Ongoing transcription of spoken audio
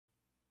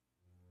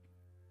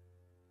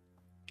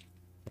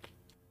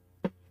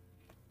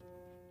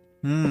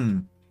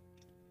Hmm.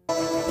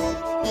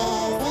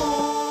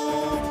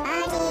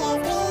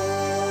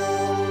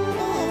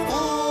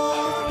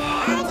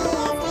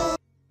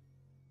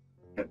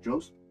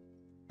 Jost.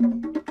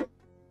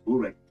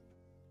 Muuuuy.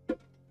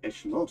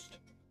 Es lost.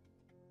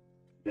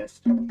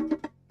 Best.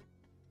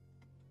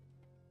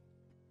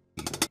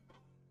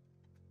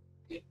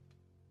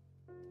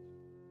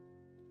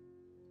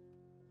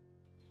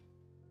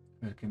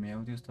 El que mi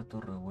audio está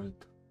todo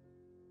revuelto.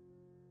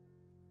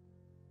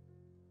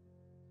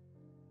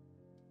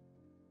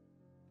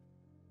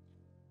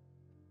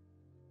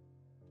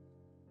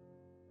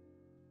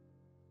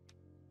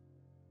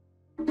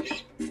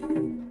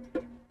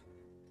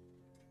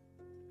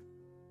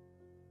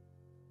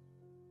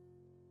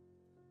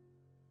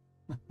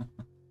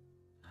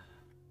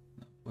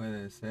 No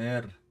puede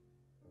ser.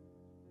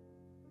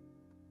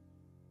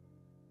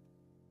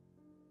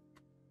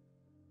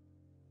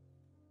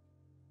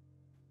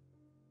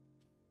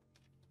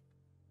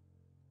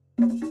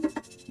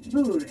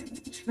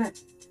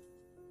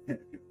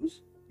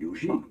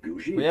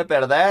 Voy a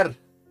perder.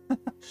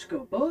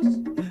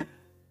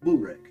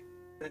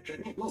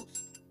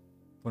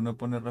 Por no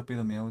poner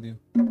rápido mi audio.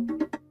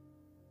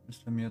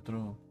 Mi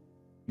otro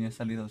ni ha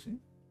salido así.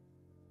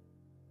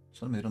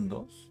 Solo me dieron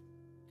 2.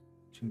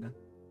 Chinga.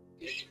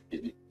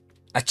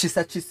 Achis,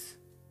 achis.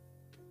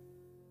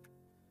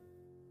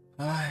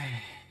 Ay.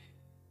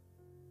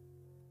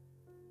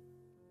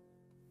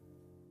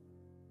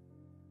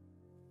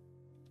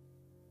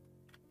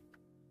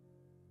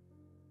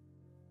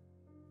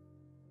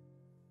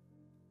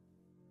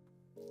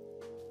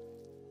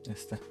 Ya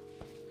está.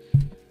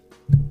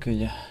 Ok,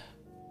 ya.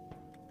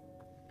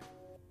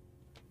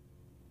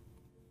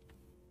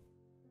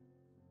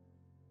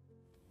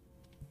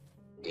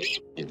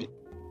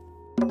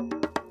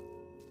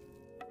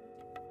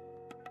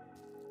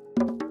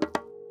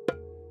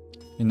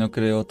 Y no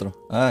creo otro.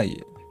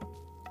 Ay.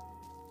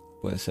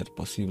 Puede ser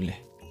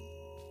posible.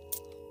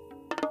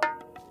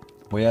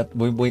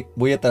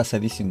 Voy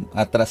atrasadísimo.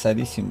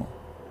 Atrasadísimo.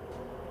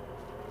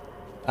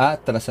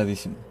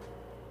 Atrasadísimo.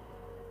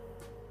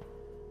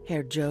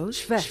 Herr Joe's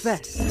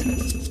Schwest.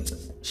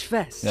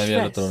 Ya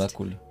había el otro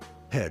oráculo.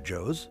 Herr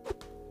Joe's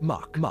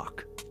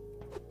Mock.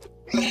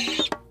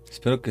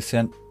 Espero que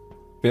sean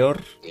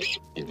peor.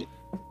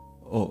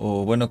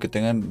 O bueno, que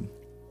tengan...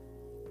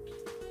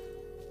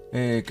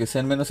 que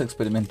sean menos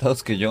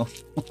experimentados que yo.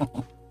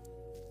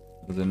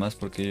 Los demás,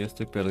 porque yo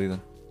estoy perdido.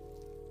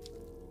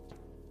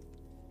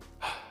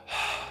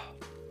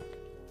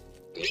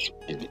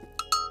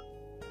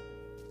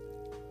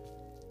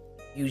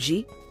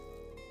 Yuji.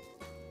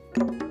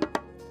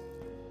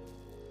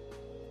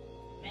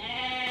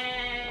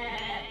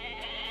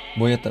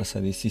 Voy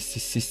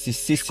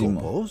atrasadísimo.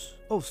 Skopos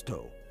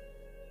Osto.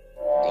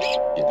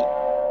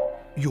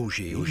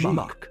 Yuji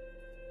Mock.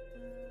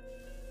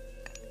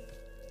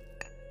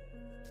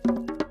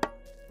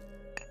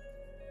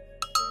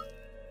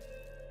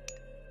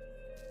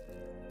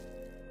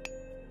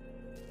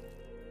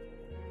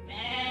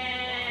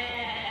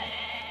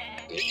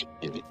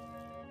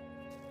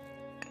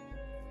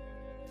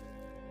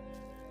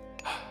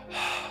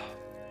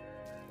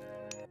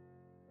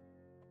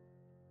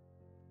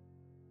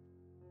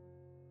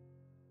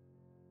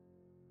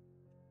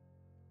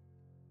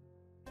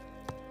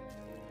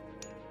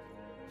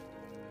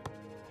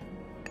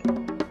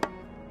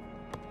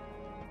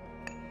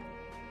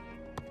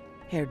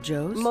 Herr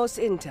Joe's Mos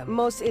Intem.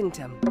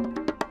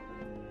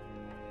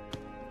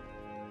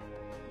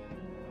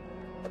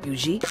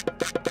 Yuji.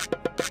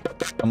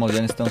 Vamos,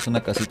 ya necesitamos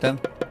una casita.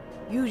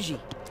 Yuji.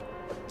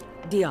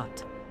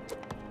 Diot.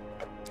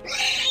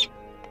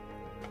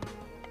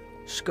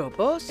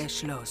 Skopos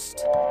Eschlost.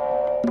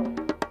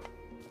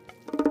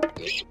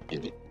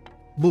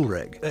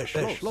 Bureg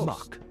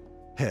Mock.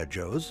 Herr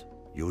Joe's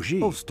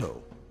Yuji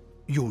Osto.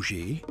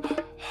 Yuji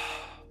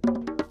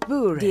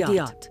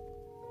Diot.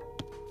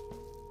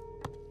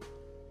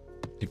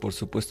 Y por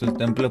supuesto el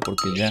templo,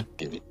 porque ya...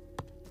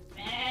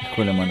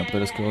 Híjole, mano,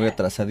 pero es que voy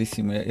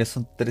atrasadísimo. Ya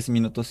son 3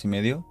 minutos y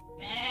medio.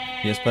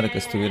 Y es para que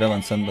estuviera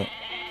avanzando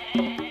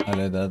a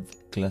la edad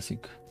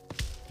clásica.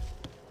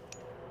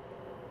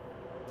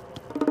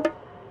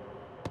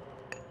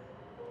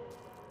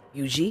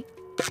 Yuji.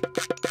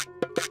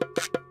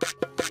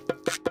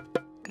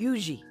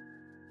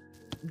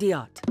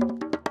 Diot.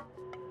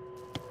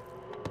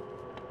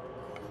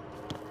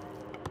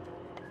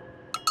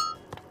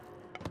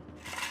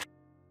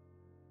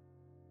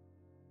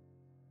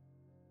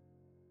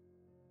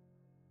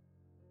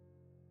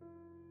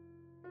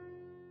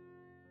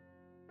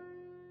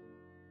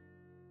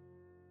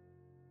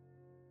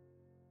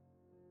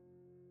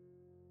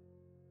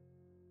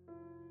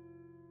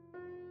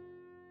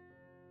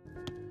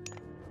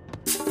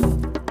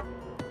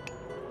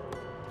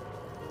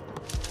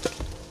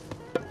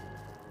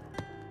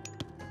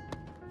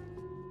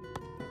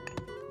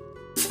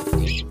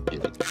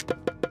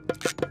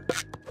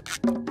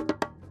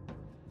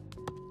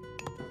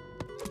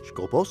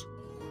 Skopos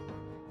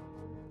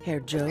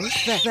Herr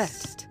Joe's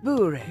Vest.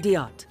 Bureg.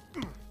 Diot.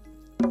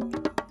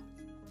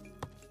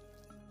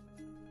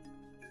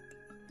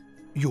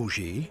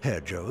 Yuji,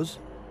 Herr Joes.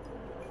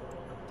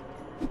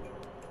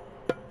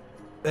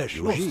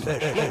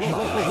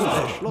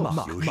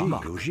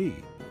 Yuji.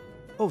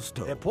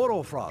 Osto.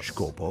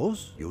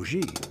 Skopos.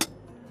 Yuji.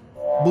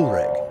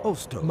 Bureg.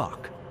 Osto.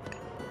 Mak.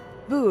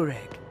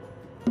 Bureg.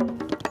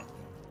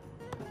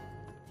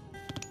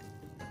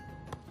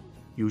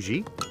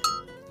 Yuji.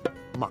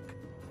 Mak.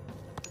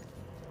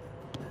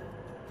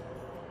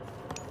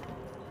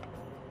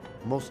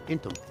 Mos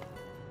intum.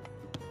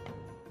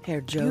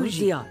 Herr Joes.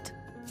 Diot.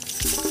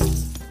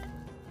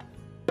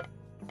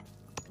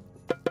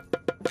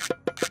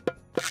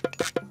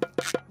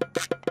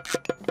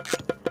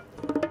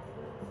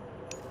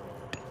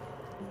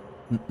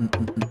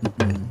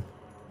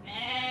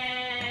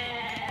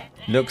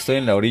 Luego que estoy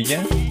en la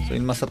orilla, soy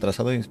el más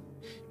atrasado y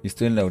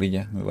estoy en la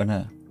orilla.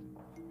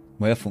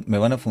 Me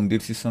van a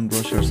fundir si son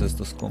rushers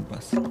estos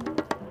compas.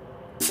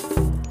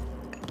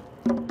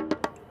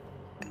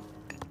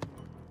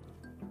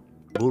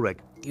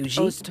 Bureg. Yuji.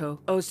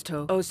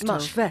 Osto.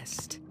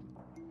 Schwest.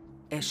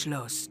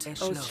 Schlost.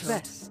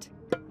 Schwest.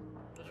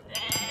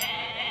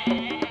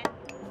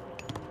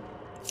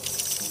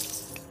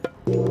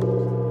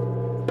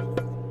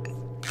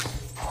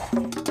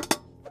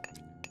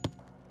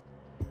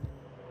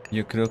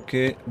 Yo creo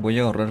que voy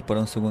a ahorrar para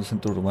un segundo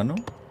centro urbano.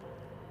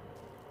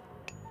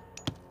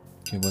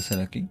 ¿Qué va a hacer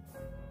aquí?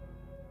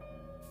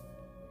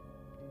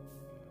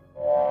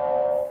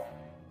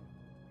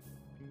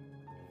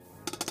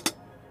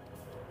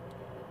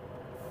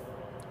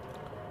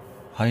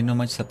 Ay, no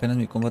manches, apenas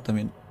mi comba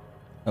también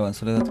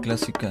avanzó la edad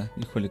clásica.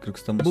 Híjole, creo que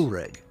estamos un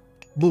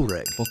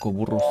Bureg. poco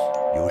burros.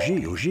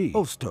 Yuji.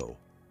 Osto.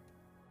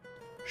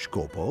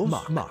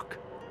 Skopos. Mak.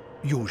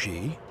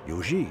 Yuji.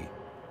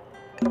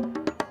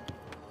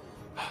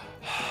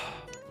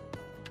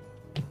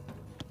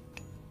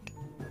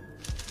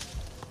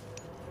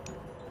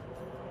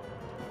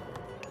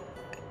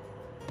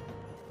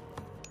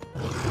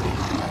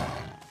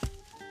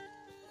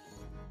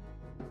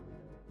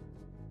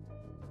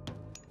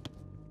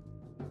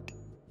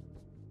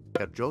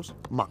 Herr Joes.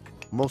 Mak.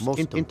 Mos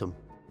intum.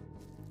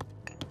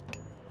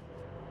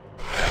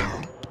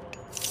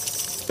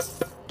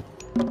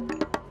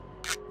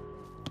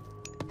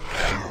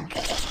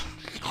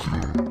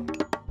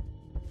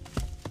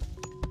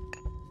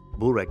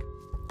 Bureg.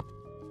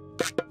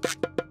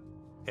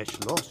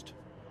 Schlost.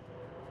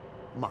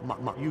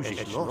 Mak. Yuji.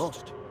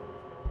 Schlost.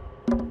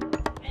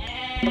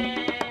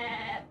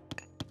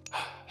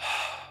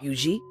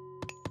 Yuji.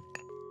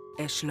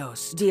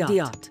 Schloss.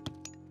 Diot.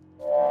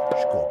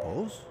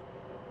 Skopos.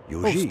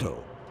 Yuji.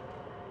 Osto.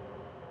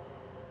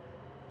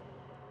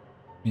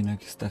 Mira,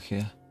 aquí está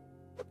Gea.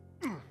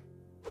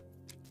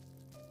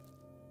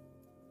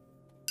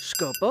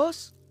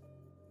 Skopos.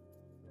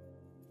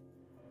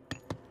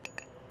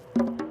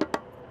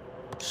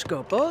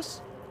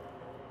 Skopos.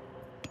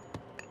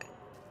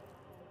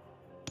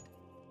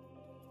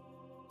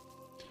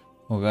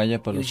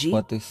 Ogaya para los Yuji.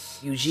 cuates.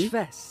 Yuji.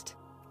 Schwest.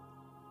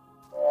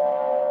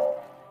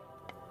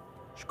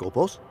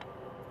 Skopos.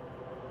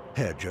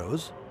 Herr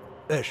Joes.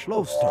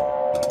 Osto.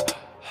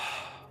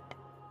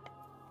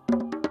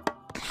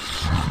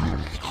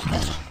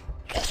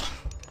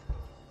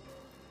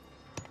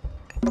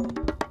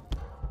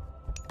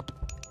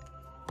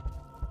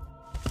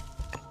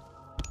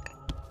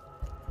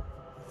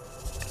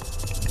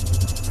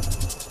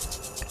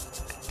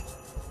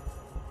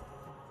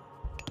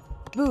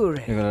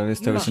 Bureg. Regalaré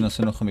esta vez si no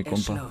se enoja mi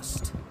compa.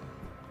 Schlost.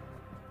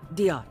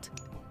 Diot.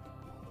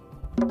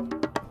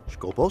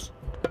 Skopos.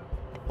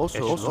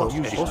 Oso.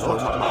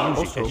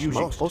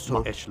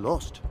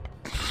 Schlost.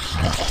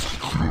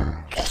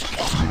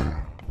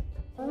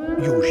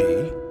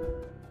 Yuji.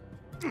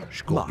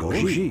 Skopos.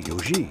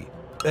 Yuji.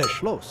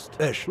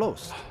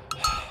 Schlost.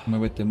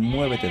 Muévete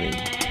de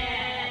ahí.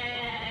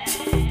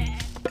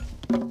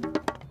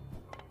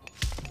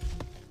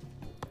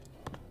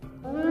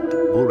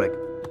 Bureg.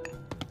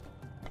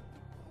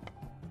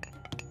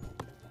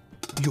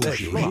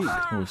 Yuji.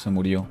 Uy, se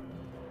murió.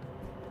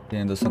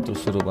 Tienen dos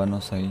centros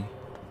urbanos ahí.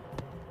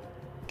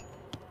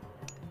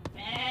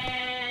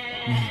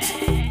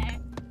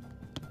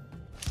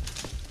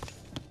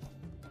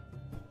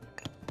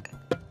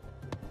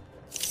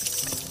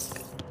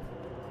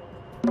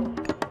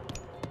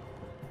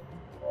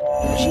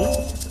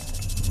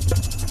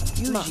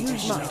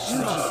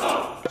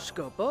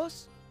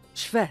 Skopos.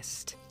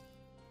 Schwest.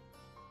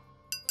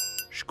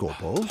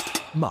 Skopos.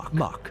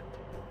 Mak.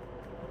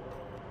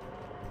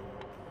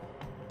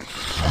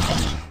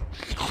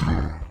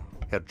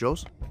 Herr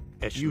Joes.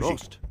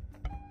 Schlost.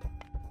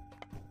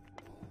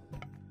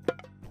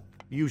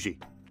 Yuji.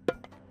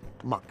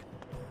 Mak.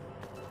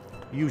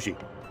 Yuji.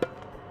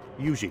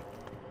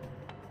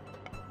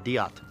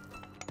 Diot.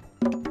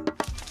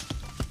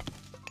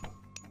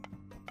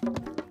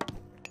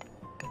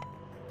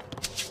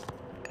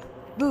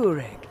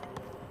 Bureg.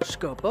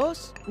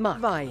 Skopos. Mak.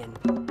 Vajen.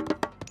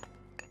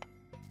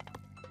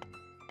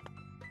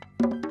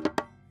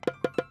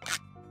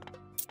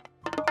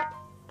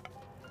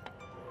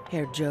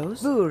 Herr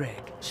Joes.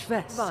 Bureg.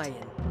 Schwest.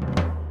 Vajen.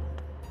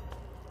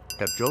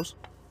 Herr Joes.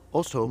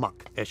 Also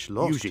Muck. Es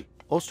lost. Yuji.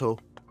 Also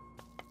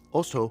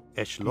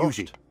Es lost.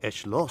 Yuji.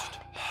 Es lost.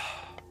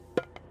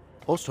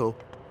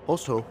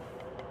 Also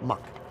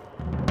Muck.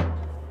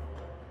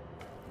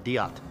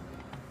 Diat.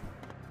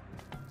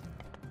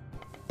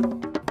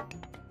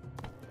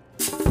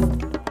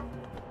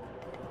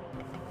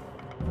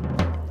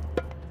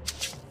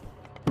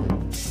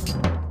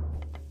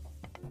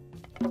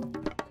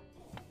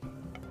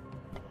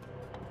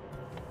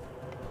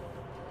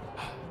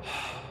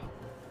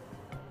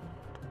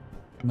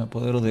 Me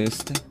apodero de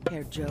este.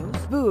 Herr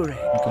Joes. Burek.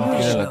 ¿Cómo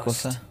quiere la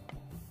cosa?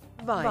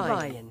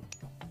 Weihen.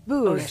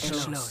 Burek.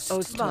 Schloss.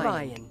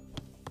 Ostweihen.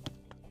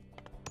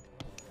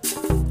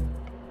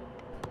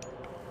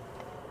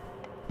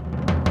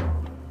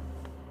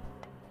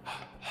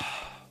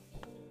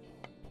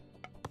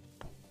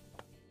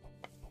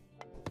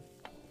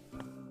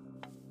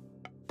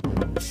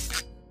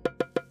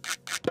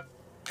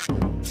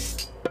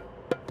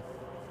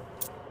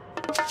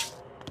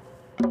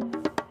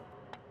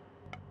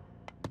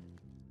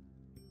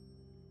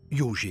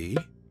 Yuji.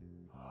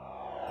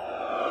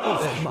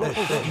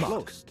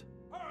 Lost.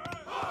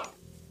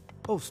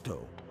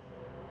 Osto.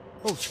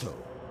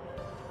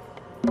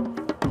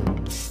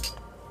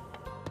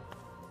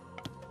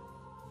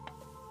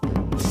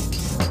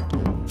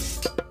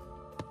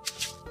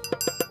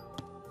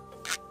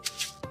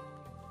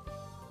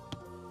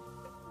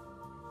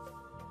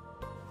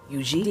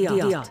 Yuji.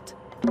 Diat.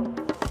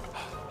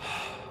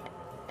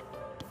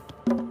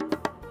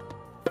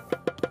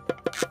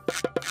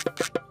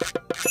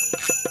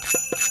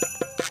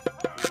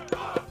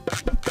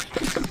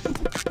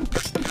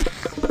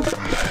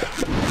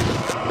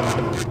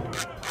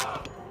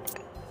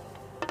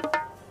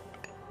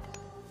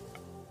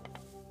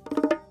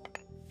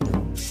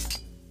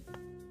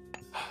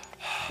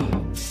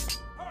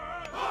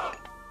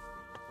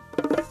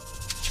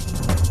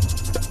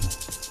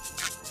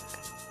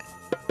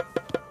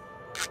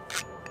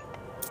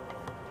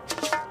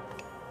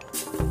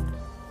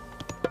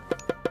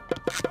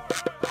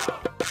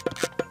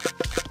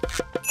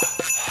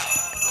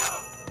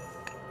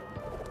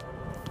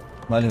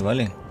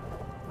 Vale.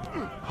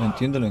 Lo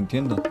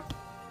entiendo.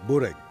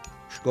 Burek.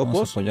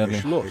 Vamos a Skopos.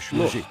 apoyarle.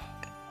 Yuji.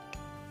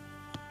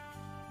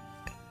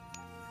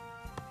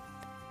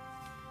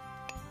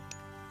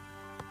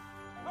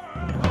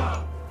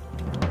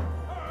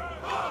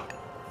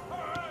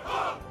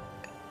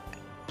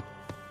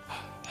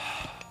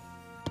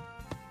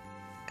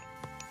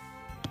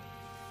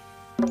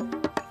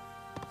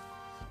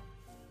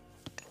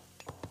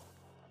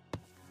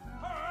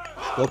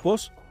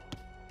 Skopos.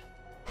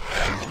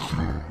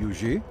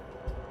 Yuji.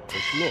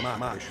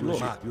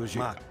 Yuji.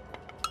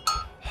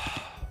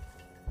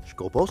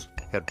 Skopos.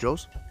 Herr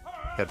Joes.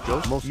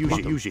 Most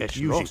Yuji. Es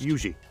lost.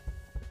 Yuji.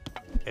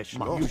 Es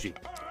lost. Yuji.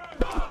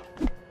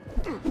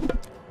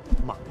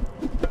 Muck.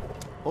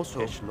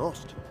 Also Es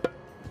lost.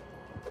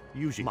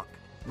 Yuji.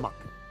 Muck.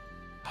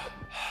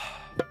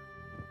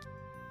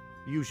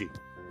 Yuji.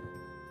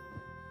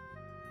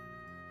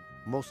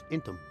 Most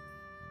Intim.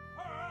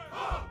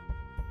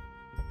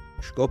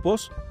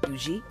 Skopos.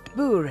 Yuji.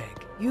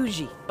 Burek.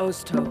 Yuji.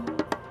 Osto.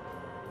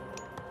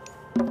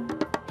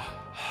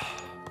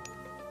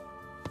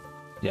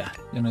 Ya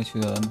no hay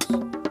ciudadanos.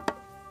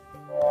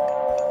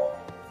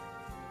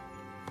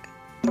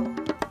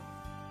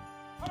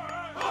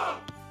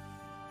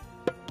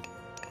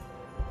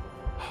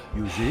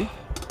 Yuji.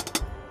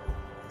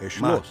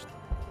 Es lost.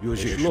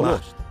 Yuji. Es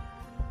lost.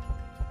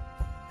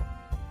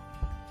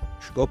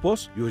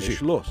 Skopos. Yuji.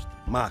 Es lost.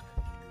 Mak.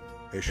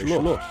 Es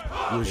lost.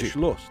 Yuji. Es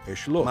lost.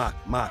 Es lost.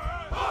 Mak.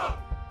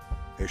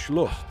 Es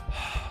lost.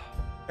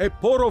 E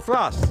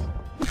porofras.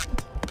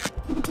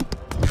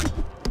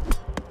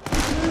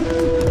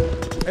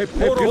 E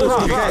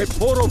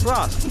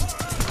porofras.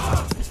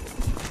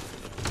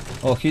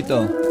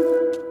 Ojito.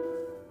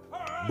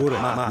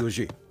 Burek.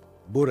 Yuji.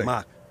 Burek.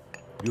 Mak.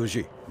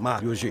 Yuji.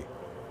 Mak. Yuji.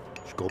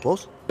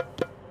 Skopos.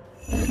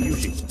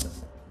 Yuji.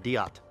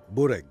 Diat.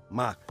 Burek.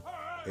 Mak.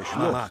 Es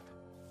lost.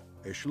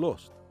 Es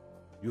lost.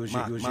 Yuji.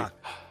 Yuji.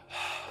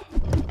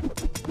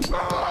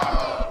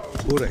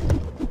 Burek.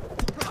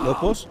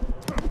 Skopos.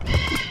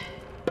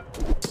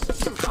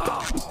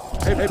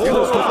 E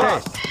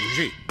porofras.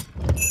 Yuji.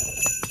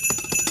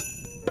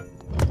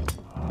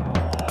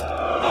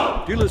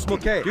 Dilis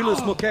Moke.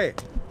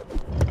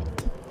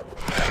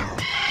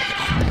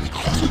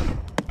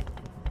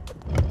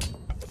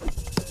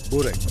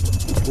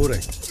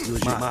 Burek.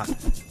 Yuji. Mak.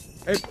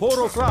 E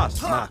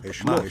porofras. Mak.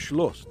 Es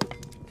lost.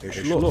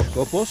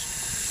 Skopos.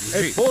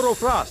 E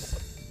porofras.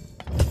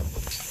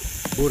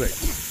 Burek.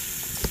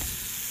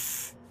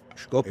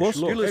 Skopos.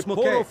 Dilis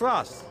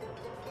porofras.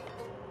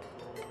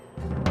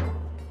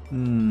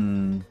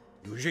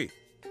 Yuji.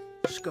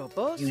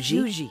 Skopos.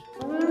 Yuji.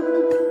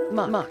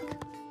 Mak.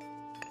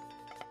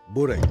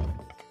 Burek.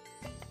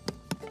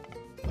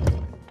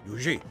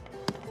 Yuji.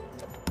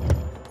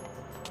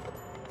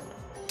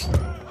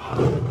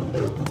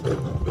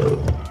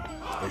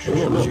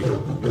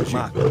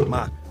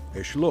 Mak.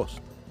 Es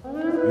lost.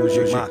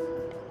 Yuji. Mak.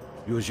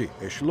 Yuji.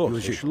 Es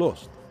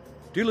lost.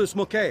 Dilis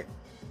Moke.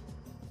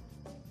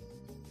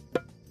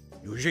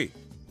 Yuji.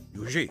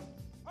 Yuji.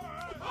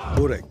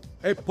 Burek.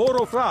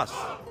 Eporofras.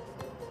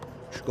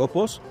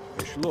 Skopos.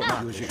 Eschlos.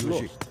 Yuji.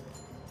 Yuji.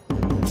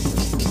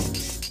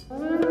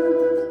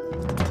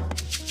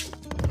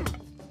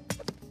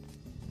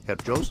 Herr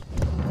Joes.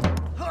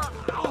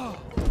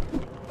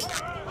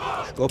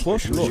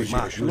 Skopos. Yuji.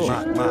 Mak.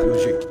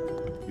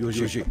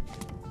 Yuji. Yuji.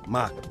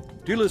 Mak.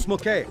 Tilis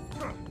Moke.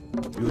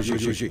 Yuji.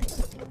 Yuji.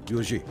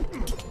 Yuji.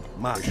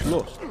 Mak.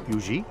 Eschlos.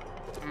 Yuji.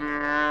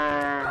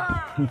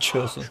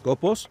 Muchoso.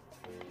 Skopos.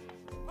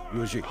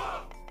 Yuji.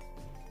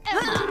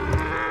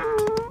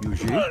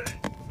 Yuji.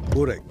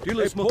 Burek.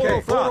 Tilis Moke.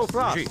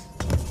 Eporofras.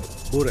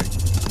 Burek.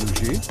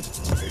 Yuji.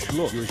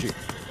 Eschlos. Yuji.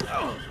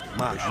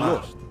 Mak.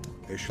 Eschlos.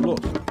 Eschlos.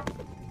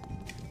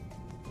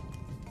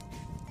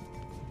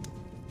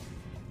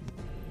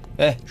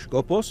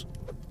 Skopos.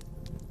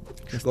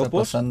 ¿Qué está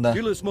pasando?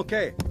 Tilis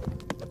Moke.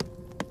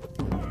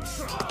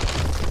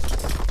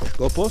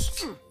 Skopos.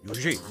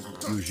 Yuji.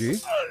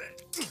 Yuji.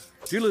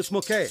 Tilis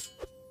Moke.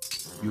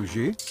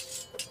 Yuji.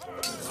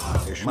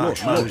 Eschlos.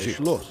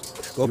 Eschlos.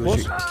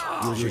 Skopos.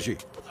 Yuji.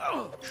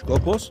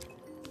 Skopos.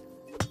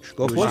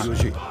 Skopos.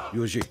 Yuji.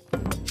 Yuji.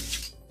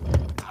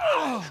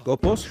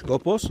 Skopos.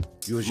 Skopos.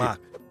 Yuji. Mak.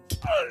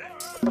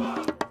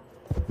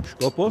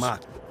 Skopos.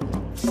 Mak.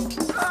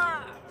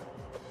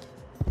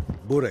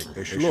 Burek.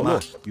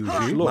 Eschlos.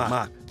 Yuji.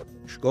 Mak.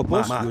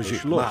 Skopos. Yuji.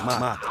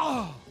 Mak.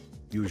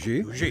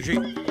 Yuji. Yuji.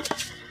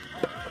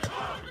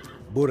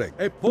 Burek.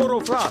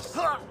 Eporofras.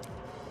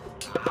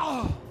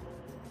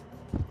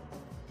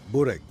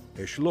 Burek.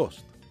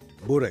 Eschlos.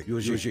 Burek.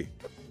 Yuji.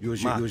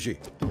 Yuji. Yuji.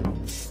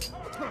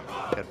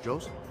 Herr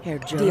Joes. Herr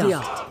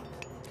Diot.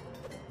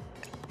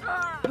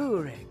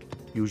 Bureg.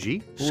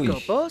 Yuji. Uy.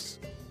 Skopos.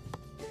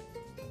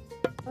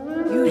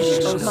 Yuji.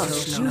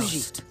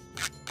 Eschlost.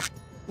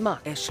 Mak.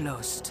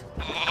 Eschlost.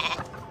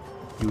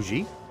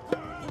 Yuji.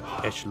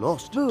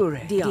 Eschlost.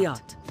 Bureg.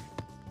 Diot.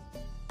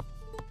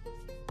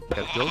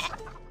 Herr Joes.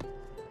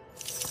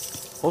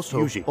 Also.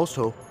 Yuji.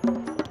 Also.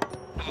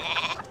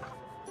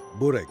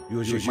 Burek.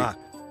 Yuji. Mak.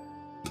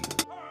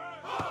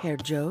 Herr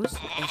Joes.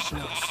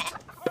 Eschlost.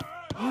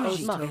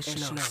 Yuji. Mak.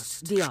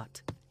 Eschlost.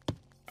 Diot.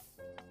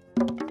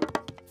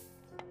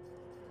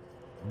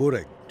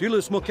 Burek.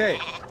 Tilis Moke.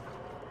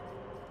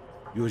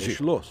 Yuji.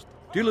 Eschlos.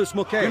 Tilis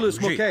Moke.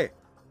 Tilis Moke.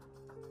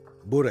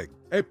 Burek.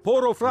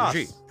 Eporofras.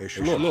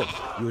 Eschlos.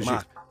 Yuji.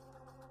 Mak.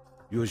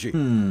 Yuji.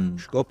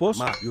 Skopos.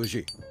 Mak.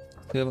 Yuji.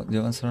 ¿Ya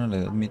avanzaron a la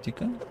edad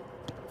mítica?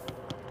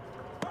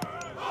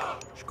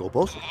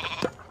 Skopos.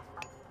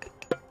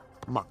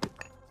 Mak.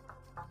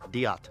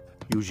 Diat.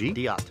 Yuji.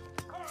 Diat.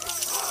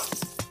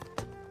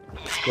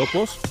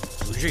 Skopos.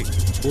 Yuji.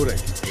 Burek.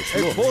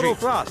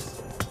 Eporofras.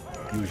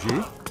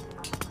 Yuji.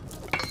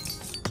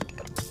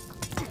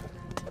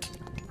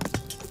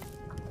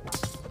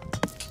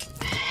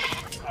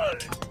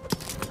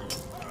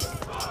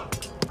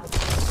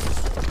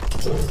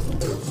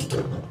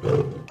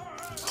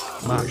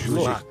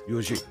 Mak.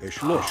 Yuji.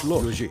 Eschlos.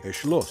 Yuji.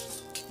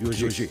 Eschlos.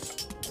 Yuji.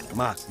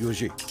 Mak.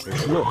 Yuji.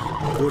 Eschlos.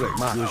 Burek.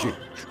 Mak. Yuji.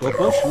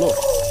 Skopos. Eschlos.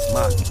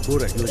 Mak.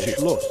 Burek. Yuji.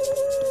 Eschlos.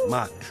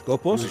 Mak.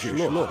 Skopos.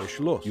 Eschlos.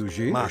 Eschlos.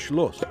 Yuji. Mak.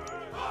 Eschlos.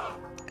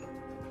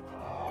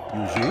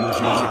 Yuji.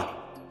 Mak.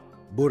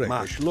 Burek.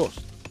 Eschlos.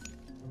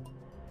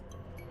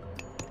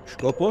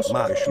 Skopos.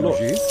 Mak. Eschlos.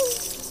 Yuji.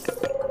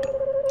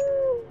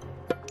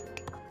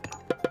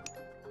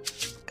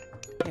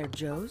 Herr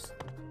Joes.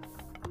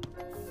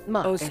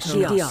 Mak.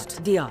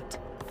 Diot. Diot.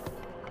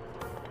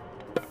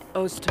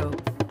 Osto.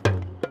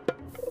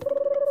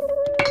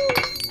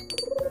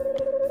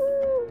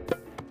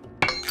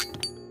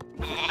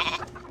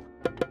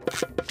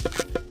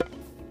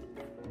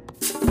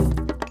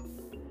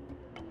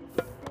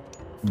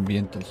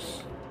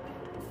 Vientos.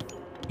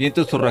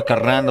 Vientos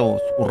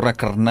hurracarnados.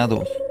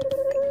 Hurracarnados.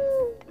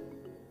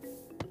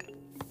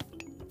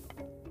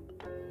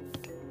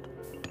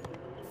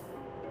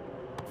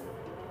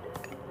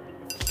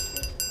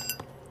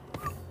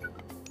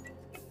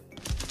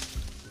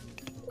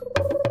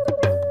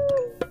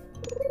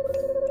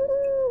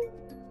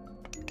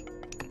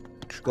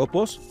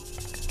 Skopos.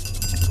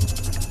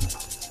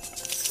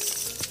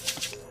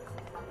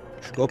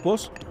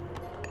 Skopos.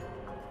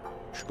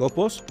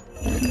 Skopos.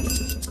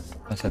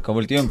 Se acabó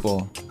el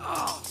tiempo.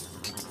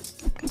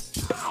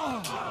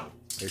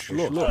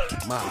 Eschlos.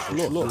 Mak.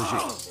 Eschlos. Yuji.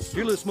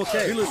 Tilis Moke.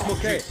 Tilis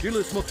Moke.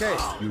 Tilis Moke.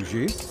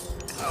 Yuji.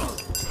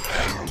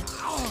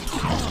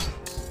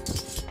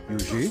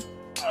 Yuji.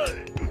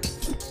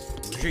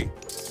 Yuji.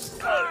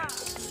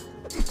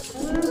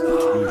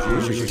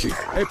 Yuji.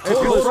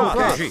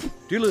 Eporofras.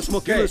 Tilis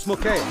Moke. Tilis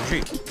Moke. Yuji.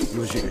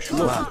 Yuji.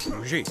 Eschlos.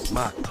 Yuji.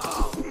 Mak.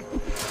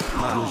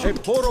 Mak.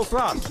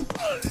 Eporofras.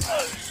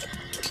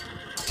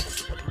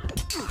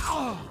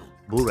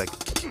 Burek.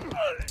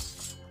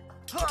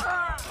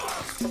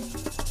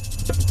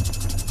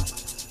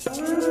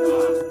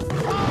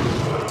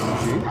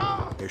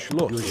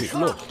 Eschlos. Yuji.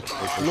 Eschlos.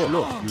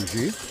 Eschlos.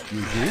 Yuji.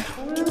 Yuji.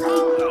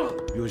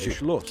 Yuji.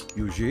 Eschlos.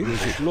 Yuji.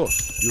 Yuji. Eschlos.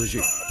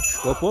 Yuji.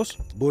 Skopos.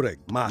 Burek.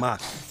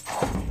 Mak.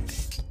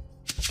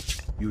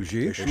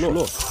 Yuji.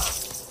 Eschlos.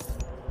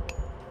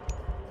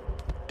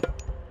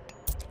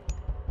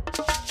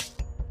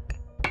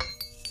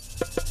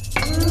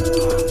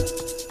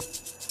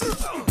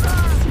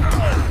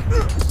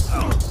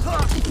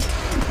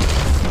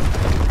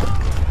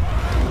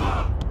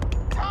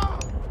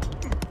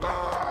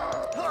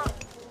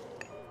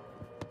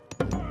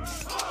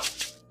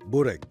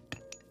 Burek.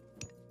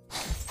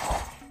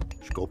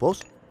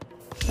 Skopos.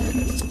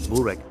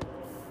 Burek.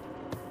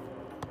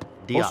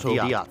 Diat.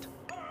 Diat.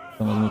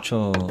 Tenemos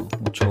mucho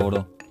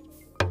oro.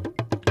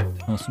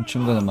 Tenemos un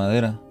chingo de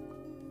madera.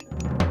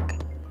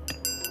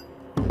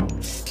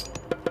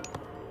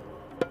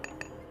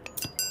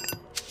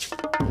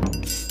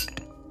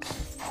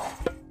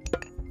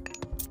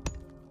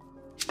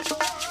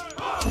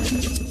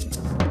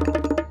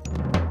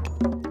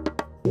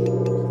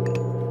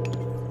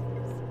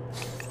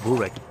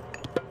 Burek.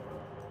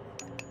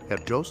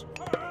 Herjos.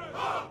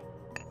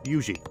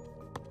 Yuji.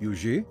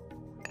 Yuji.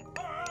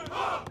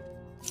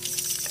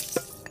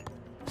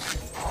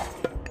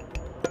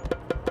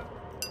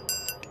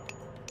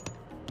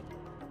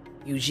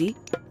 Yuji.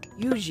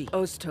 Yuji.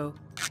 Osto.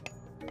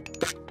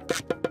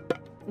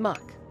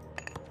 Mak.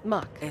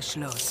 Mak.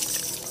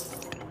 Eshnos.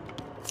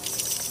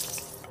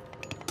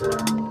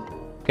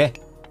 ¿Qué?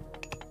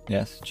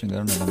 Ya se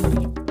chingaron el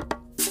amarillo.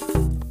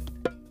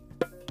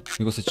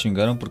 Digo se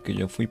chingaron porque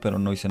yo fui pero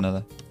no hice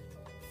nada.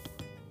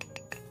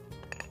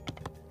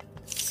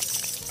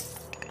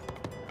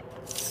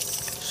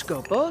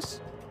 Skopos.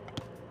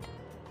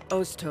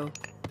 Osto.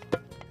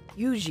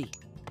 Yuji.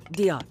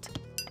 Diat.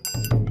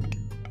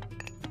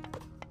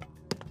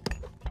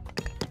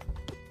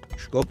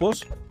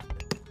 Skopos.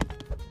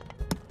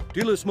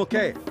 Tilis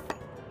Moke.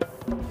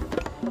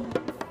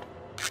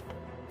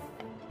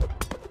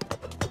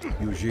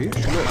 Yuji.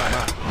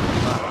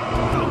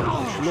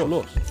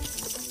 Shlos.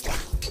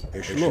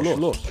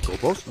 Shlos.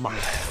 Skopos. Ma.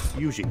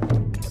 Yuji.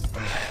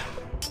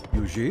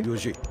 Yuji.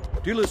 Yuji.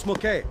 Tilis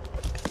Moke.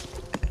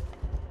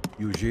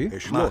 Yuji.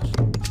 Shlos.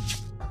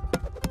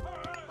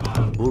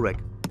 Burek.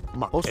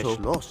 Ma. Also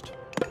lost.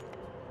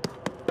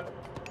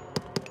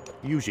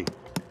 Yuji.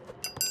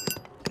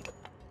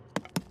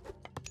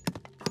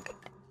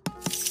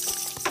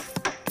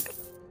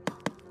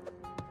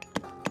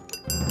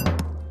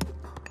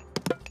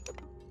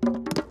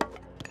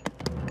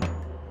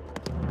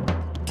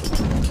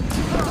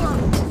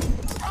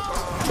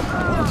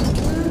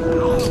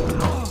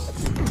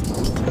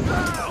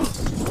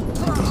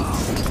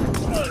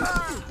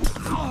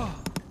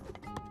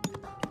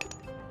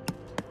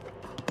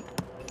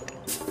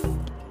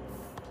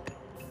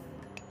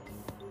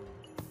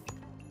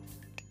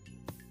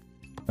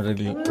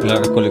 ¿La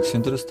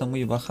recolección de oro está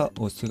muy baja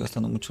o estoy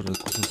gastando muchos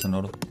recursos en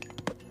oro?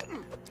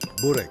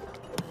 Burek.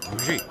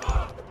 Yuji.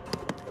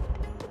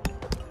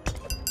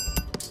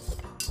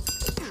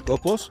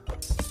 Skopos.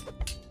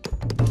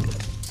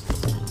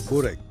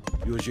 Burek.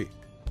 Yuji.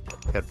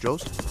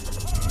 Herjos.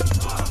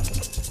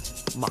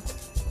 Ma.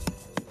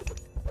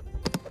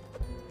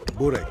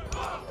 Burek.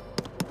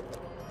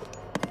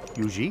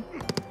 Yuji.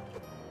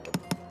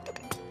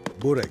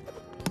 Burek.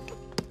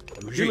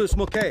 Yuji. Tilis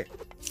Moke.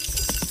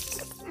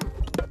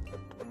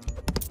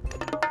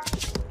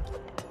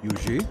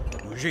 Yuji.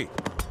 Yuji.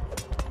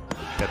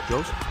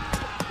 Herjos.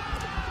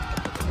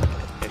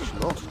 It's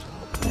lost.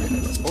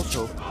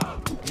 Also,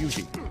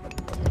 Yuji.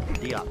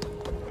 Diat.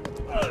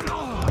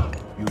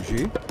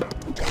 Yuji.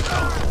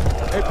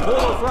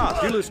 Eporofra.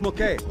 Tilis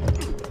Moke.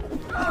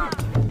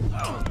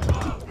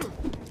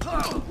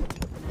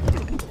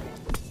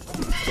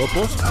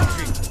 Skopos.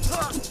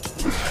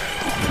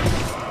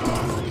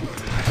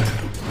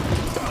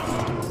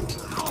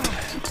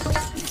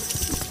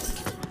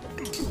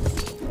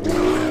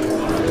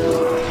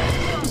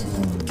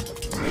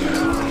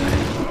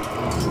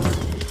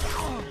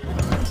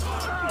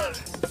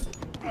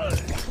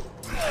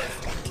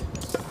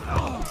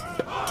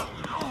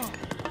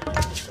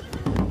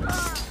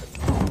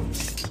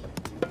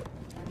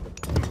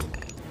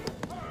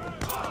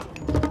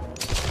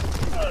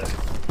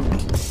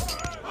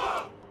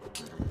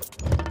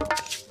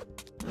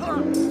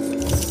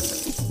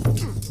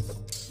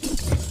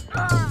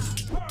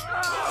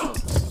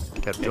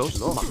 Herjos.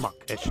 Mak.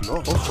 It's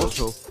lost.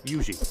 Also,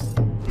 Yuji.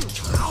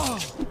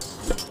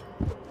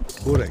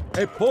 Burek.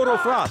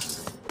 Eporofra.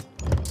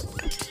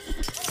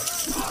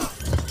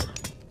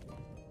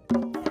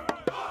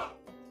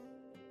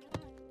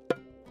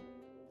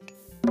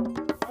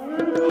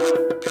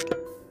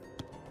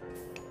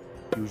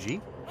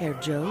 Yuji.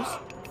 Herjos.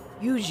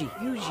 Yuji.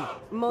 Yuji.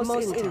 Most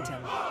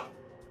Intel.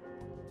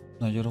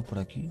 ¿No hay oro por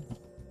aquí?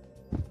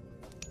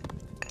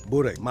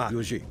 Burek. Mak.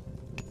 Yuji.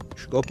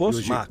 Skopos.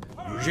 Yuji. Mak.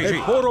 Yuji.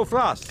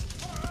 Eporofra.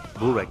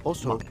 Burek.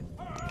 Also.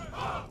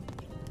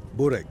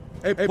 Burek.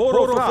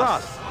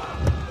 Eporofra.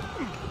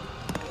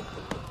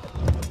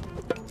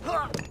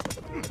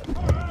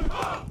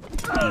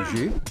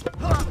 Yuji.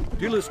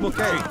 Tilis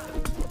Moke.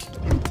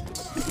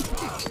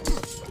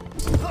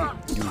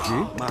 Yuji.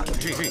 Mak.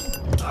 Yuji.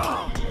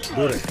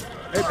 Burek.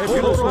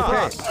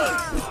 Eporofra.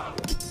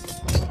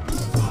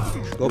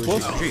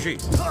 Skopos. Yuji.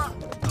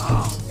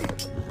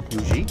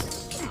 Yuji.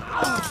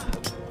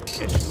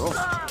 It's lost.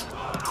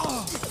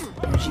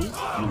 Yuji.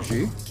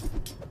 Yuji.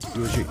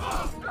 Yuji.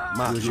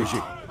 Mak.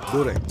 Yuji.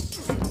 Burek.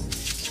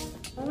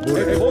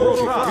 Burek.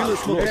 Eporofra.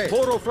 Tilis Moke.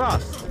 Eporofra.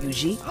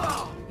 Yuji.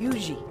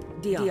 Yuji.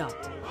 Diat.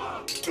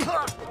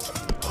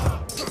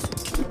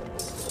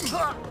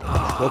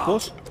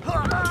 Skopos.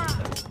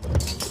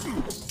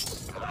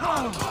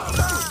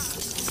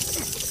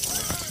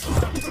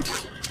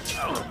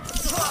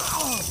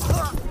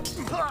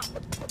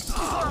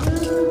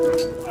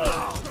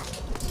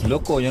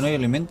 Loco, ya no hay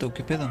alimento,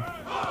 ¿qué pedo?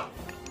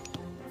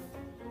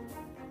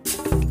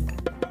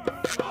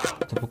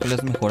 Tampoco le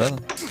has mejorado.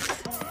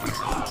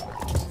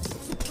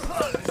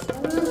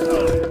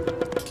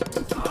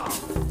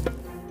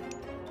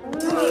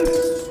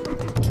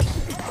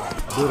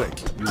 Burek,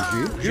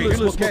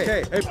 Yuji,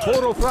 a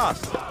poro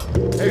frost.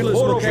 A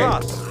poro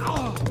frost.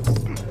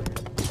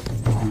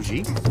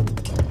 Yuji.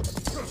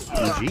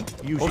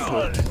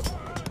 Also.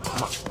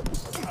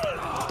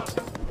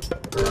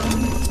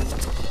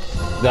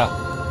 Ya.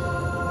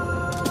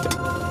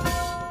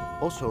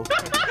 Also.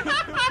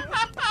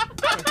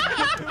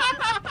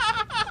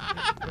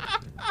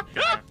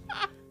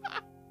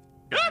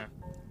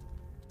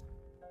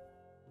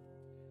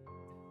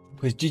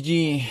 Pues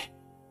GG.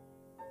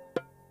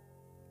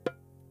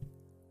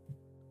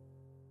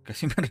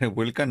 Casi me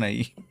revuelcan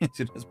ahí.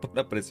 Si no es por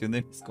la presión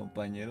de mis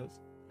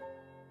compañeros.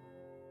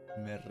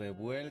 Me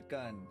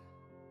revuelcan.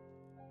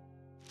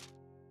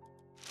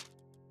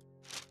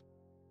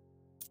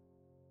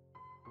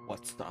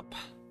 What's up?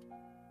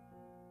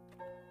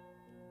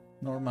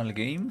 Normal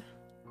game?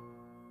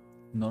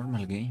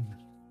 Normal game.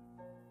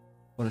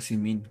 What does he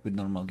mean with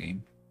normal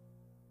game?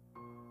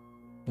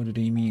 What did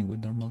he mean with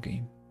normal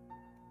game?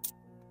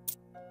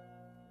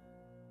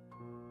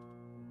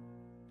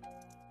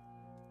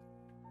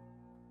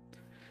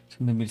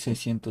 Son de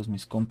 1600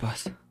 mis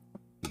compas.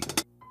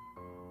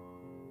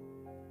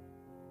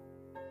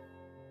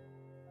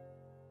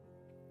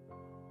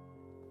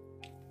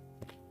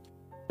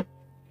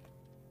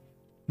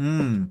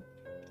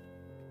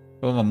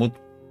 Oh, mamut.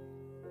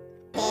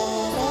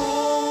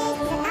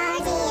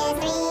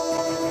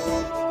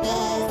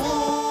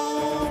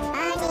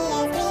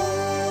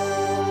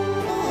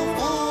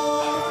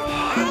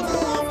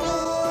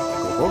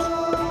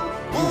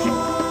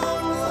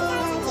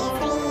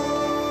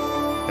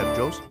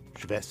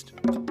 Schwest.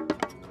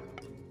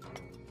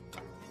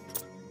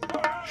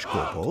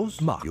 Skopos,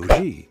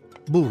 Yuji,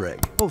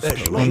 Burek,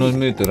 No, no es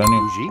mediterráneo.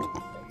 Yuji.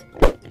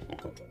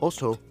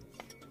 Also.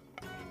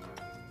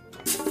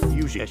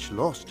 Yuji es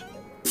lost.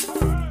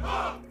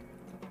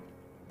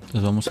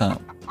 Entonces vamos a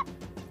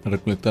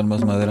recolectar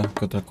más madera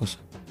que otra cosa.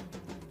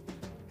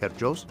 Herr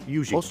Jos,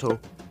 Yuji. Also.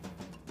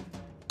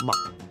 Ma.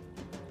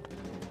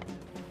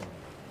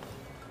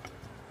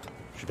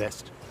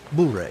 Schwest.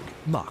 Burek,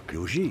 Mak,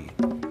 Yuji.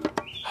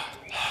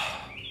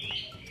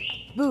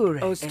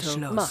 Burek, Osto,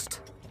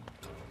 Mat.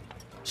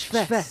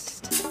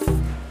 Schwest.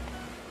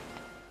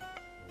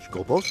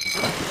 Skopos.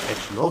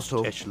 Es lost.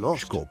 Also. Es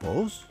lost.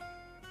 Skopos.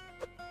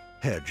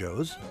 Herr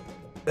Jos,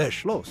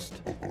 Eschlost.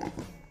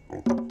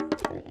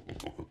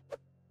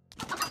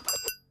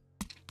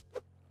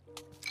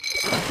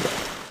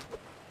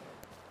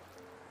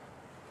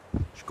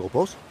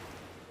 Skopos.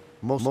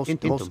 Mos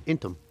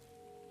intum.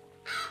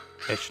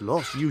 Es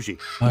lost. Yuji.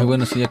 Ay,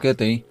 bueno, sí, ya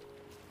quédate ahí.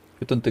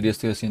 ¿Qué tontería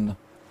estoy haciendo?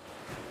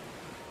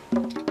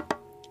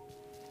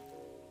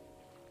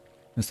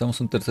 Necesitamos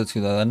un tercer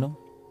ciudadano.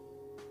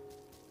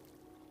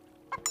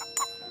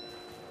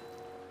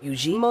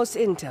 Yuji, Mos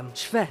intem,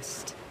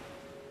 Schwest.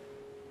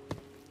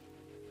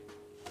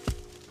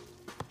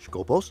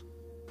 Skopos.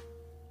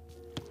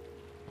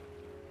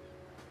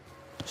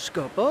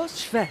 Skopos,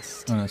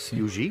 Schwest. Ahora sí.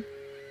 Yuji.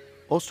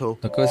 Also.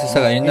 Acabas esa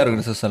gallina,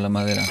 regresas a la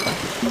madera.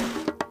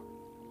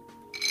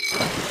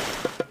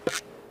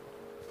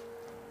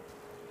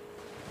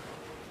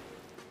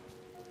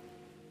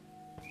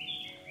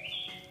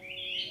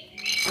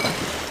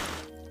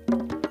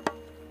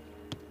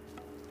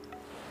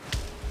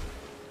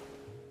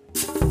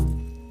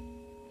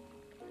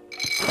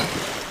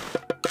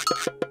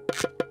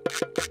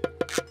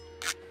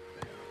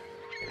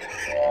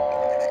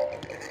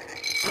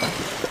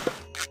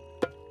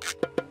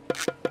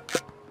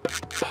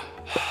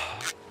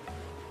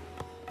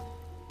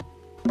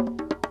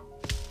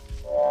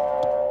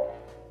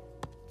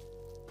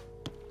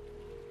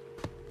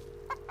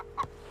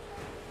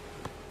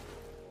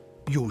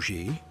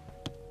 Yuji,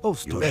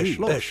 Osto,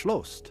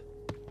 Eschlost.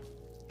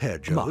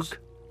 Herr Jos.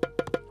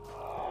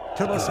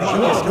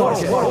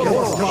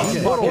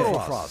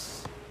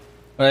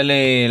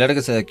 Órale,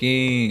 lárguese de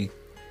aquí.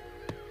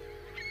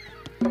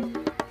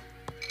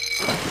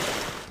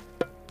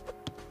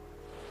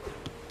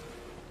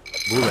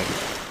 Burek.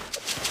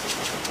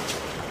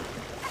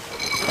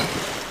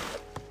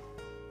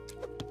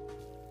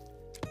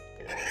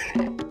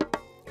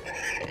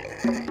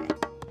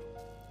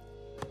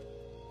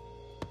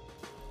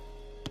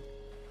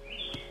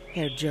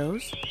 Herr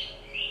Jos.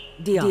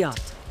 Diot.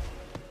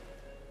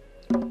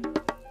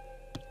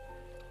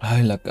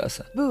 Ay, la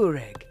casa.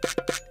 Burek.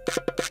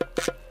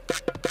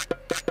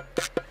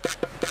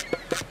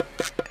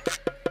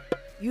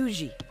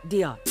 Yuji,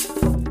 Diot.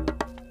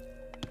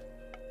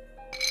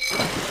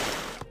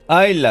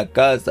 Ay, la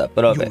casa,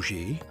 profe.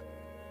 Yuji.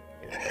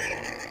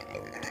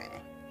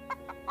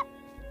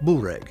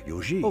 Burek,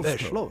 Yuji,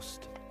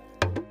 Eschlost.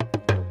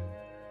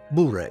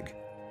 Burek,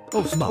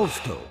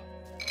 Osto.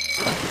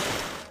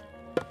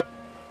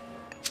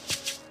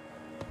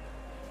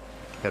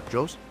 Herr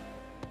Joes.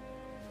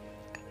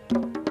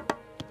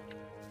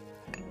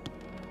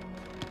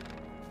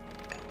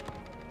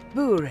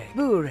 Bure.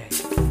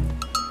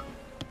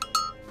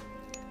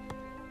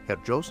 Herr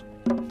Joes.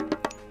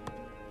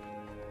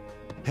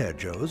 Herr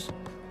Joes.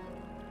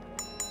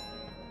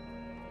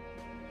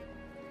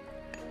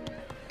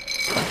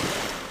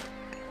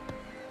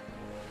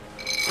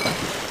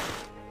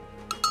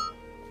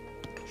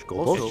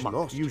 Skopos.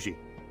 Lost. Yuji.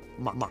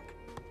 Mak.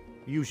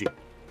 Yuji.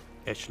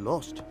 Esh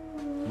lost.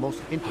 Most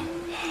intim.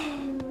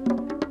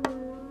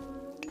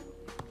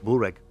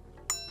 Bureg.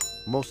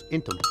 Most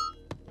intim.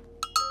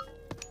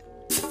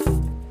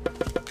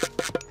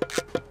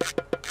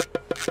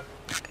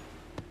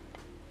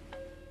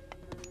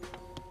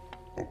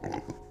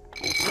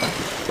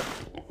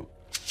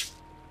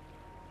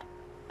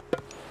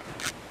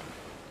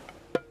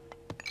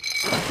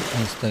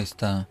 Ahí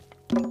está.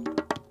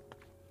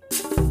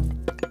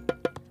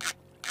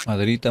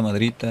 Madrita.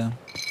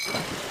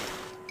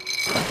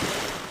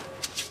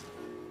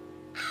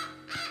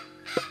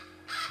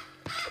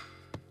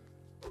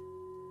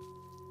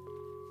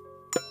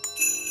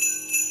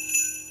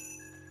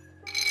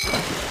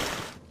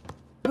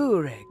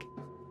 Bureg.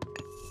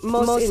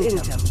 Mos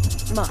intam.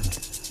 Mat.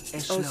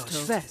 Eschlos.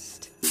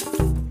 Schwest.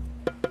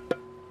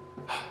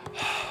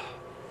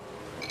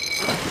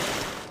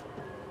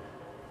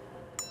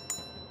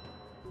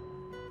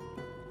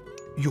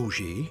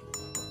 Yuji.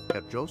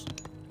 Herr Joes.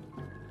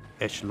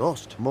 Esh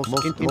lost.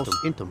 Most intim. Also.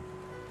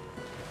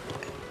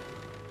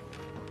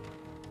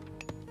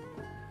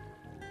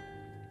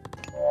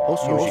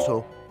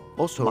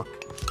 Mak.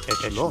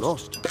 Esh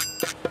lost.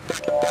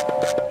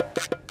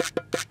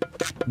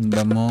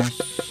 Vamos.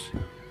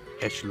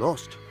 Esh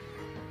lost.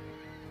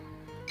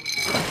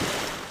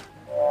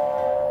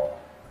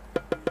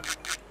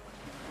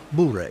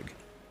 Bureg.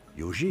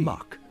 Yuji.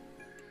 Mak.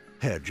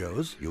 Herr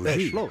Joes. Yuji.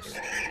 Eschlos.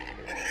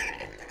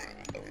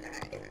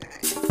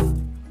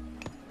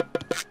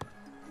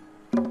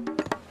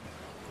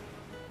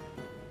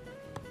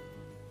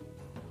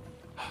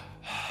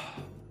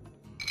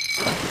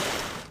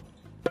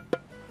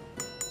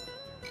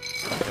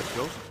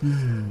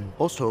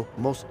 Also,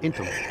 most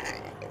intim.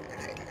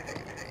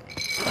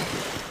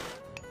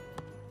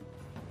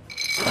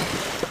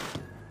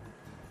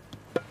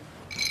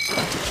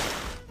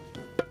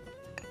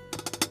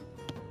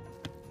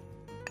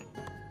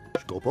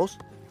 Skopos.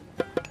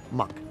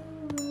 Mak.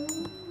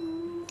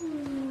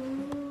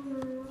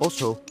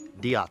 Also,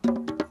 diat.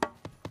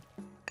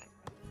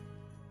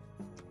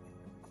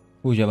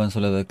 Uy, ya avanzó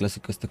la edad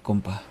clásica este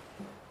compa.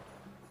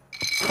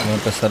 Voy a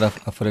empezar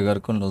a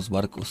fregar con los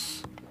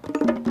barcos.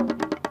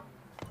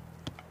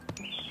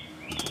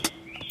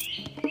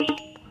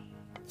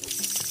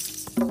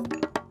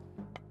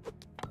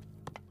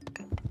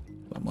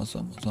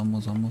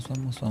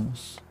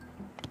 Vamos.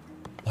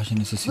 Vaya,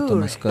 necesito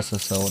más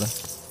casas ahora.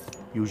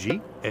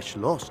 Yuji, esh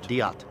lost,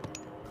 diat.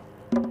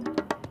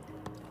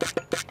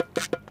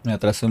 Me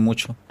atrasé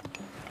mucho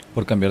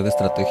por cambiar de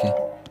estrategia.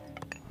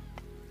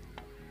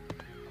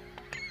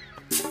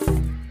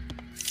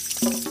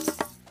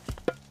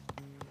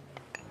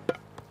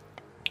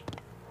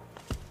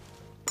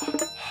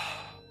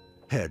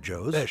 Herr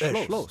Joes.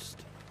 Eschlost.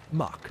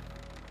 Mak.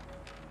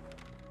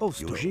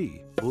 Osto.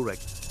 Yuji. Bureg.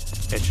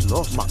 Esh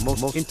lost,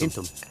 most intim.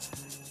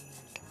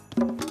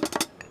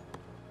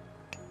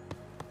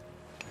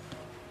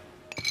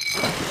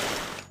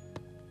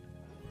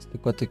 Este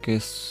cuate que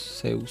es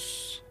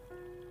Zeus.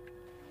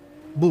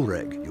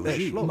 Bureg.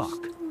 Yuji. Mak.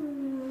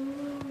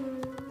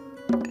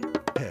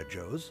 Herr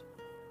Joes.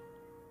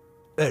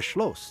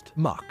 Eschlost.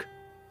 Mak.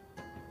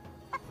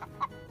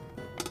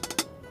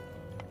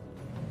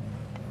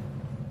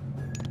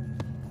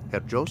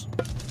 Herr Joes.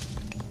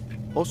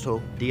 Also,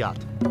 diat.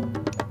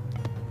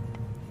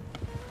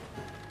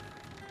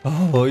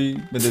 Ay,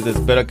 me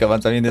desespera que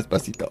avanza bien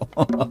despacito.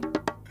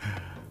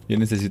 Yo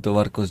necesito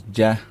barcos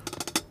ya.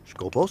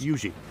 Skopos.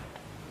 Yuji.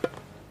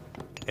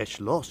 Esh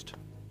lost.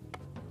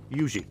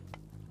 Yuji.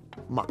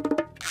 Mak.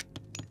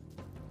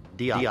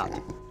 Diat.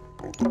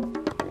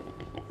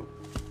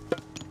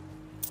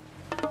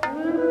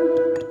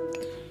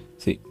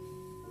 Sí.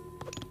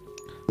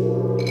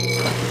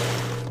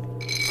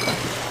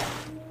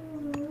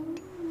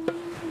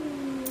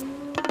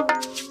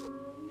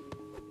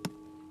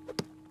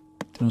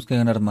 Tenemos que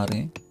ganar mar,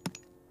 ¿eh?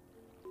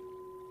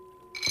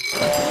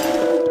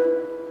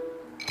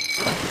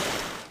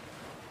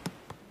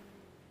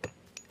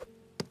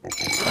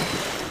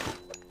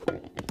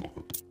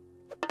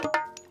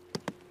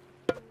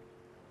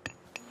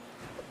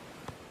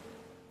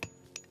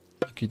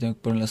 Aquí tengo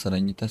que poner las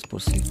arañitas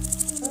por si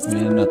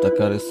vienen a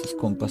atacar estos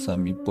compas a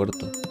mi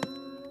puerto.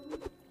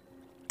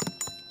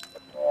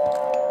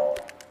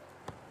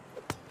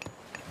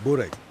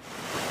 Bureg.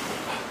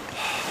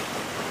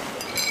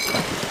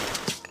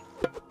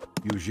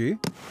 Yuji.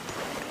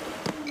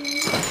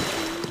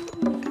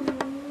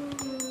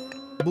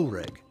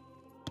 Bureg.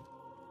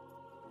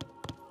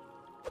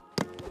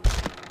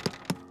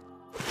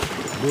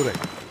 Bureg.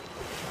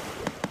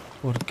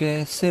 ¿Por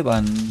qué se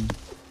van?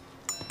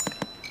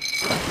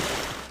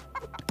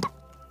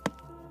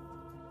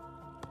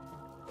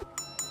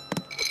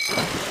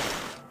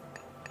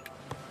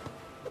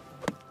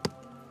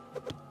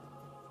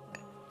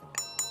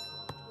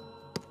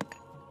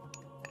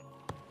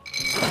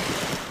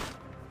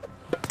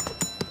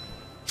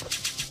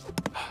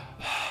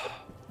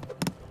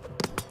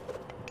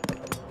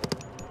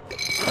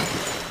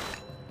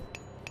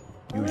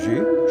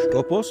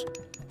 Σκόπος.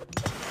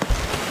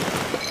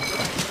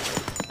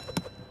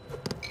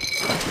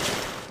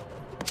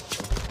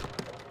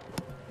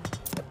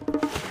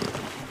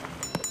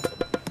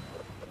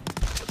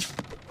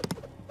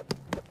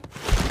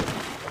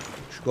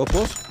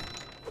 Σκόπος.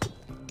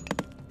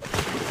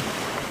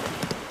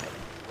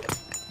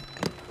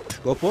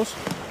 Σκόπος.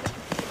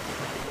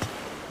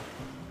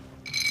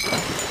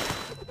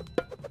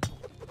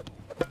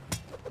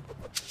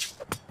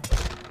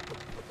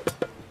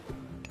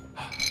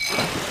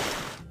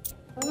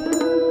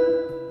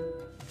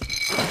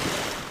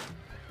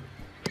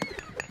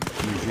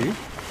 Yuji.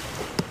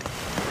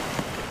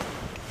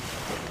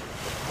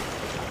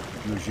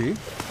 Yuji.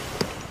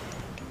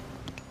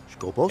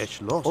 Skopos.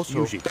 Eschloss.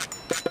 Yuji.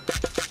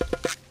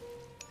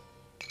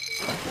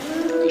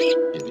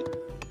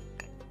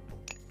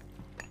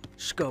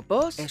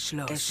 Skopos.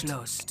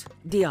 Eschlost.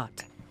 Diat.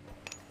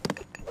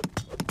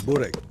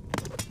 Burek.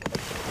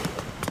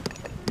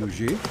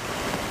 Yuji.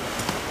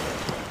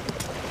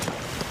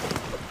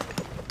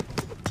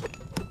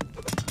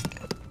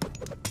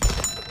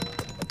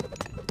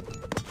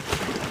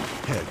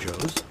 Herr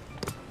Joes.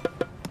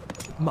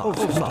 Mak.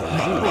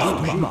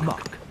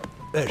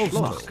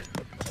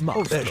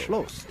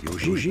 Eschloss.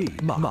 Yuji.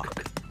 Mak.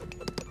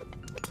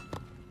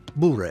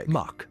 Burek.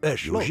 Mak.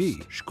 Yuji.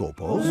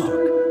 Skopos.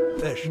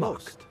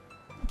 Eschloss.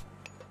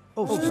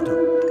 Osto.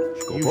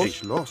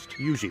 Skopos. Lost.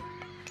 Yuji.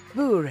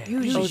 Burek.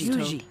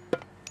 Yuji.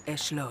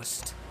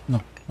 Eschlost. No,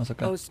 más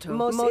acá. Osto.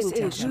 Mos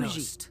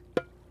Eschlost.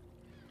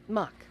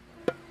 Mak.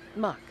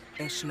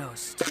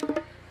 Eschlost.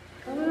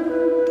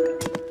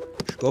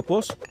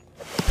 Σκόπος.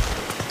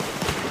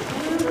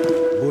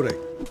 Burek.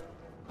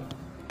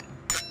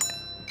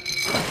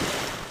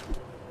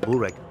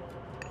 Burek.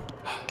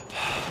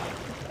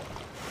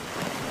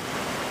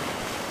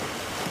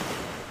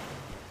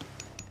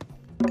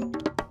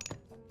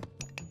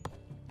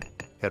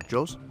 Herr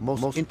Joes.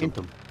 Most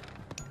intim.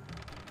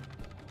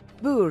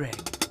 Burek.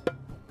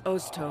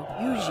 Osto.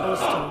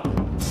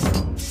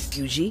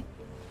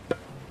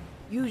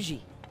 Yuji.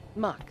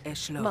 Mak.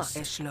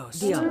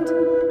 Eschlost. Diat.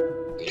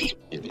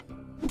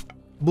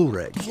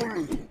 Burek.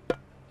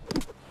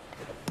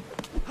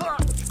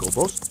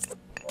 Skopos.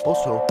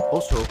 Oso.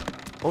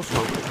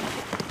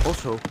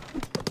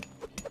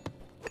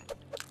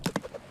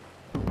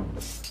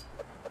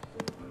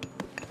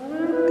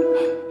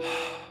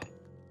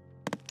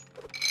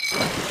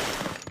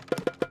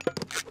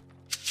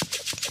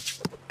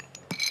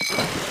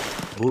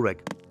 Burek.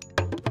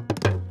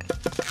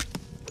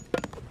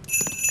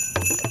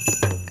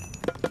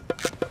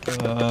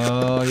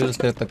 Ah, yo los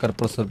quería atacar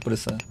por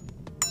sorpresa.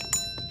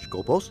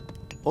 Skopos.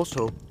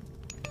 Oso.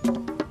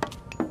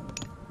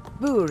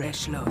 Burek. Herr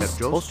Eschlost.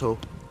 Joes. Oso.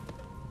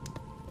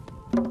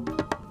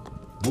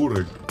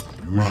 Burek.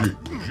 Yuji.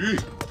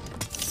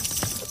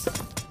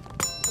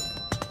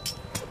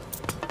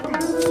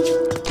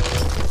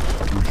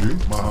 Yuji.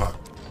 Maha.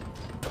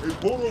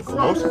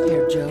 Skopos.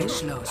 Herr Joe.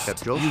 Eschlost. Herr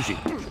Joes. Yuji.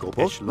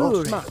 Skopos.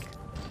 Lost. Mak.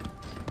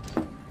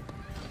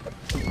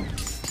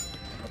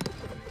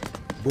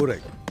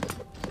 Burek.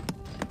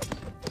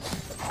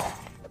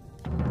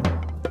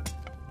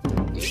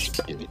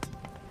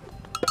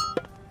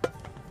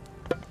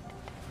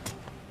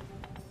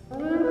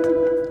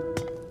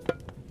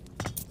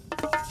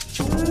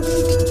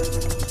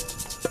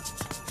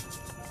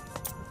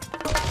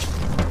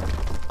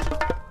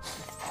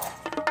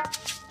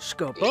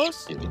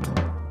 Skopos.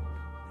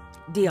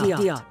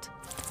 Diat.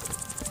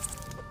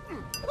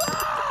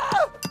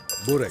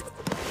 Burek.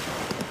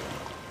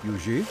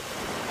 Yuji.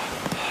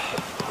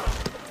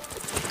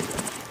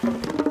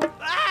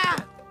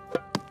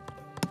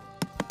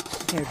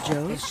 Herr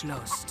Joe.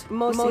 Eschlost.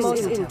 Mos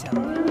Intel.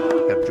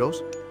 Herr Joes.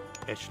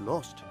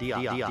 Eschlost. Dia.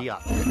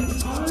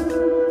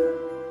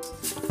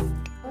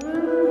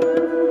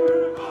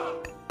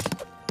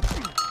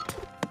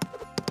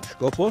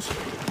 Σκόπος.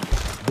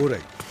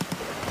 Burek.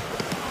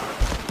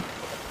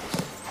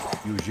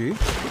 Yuji.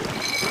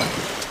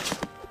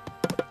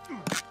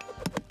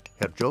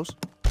 Herr Joes.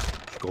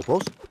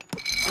 Skopos.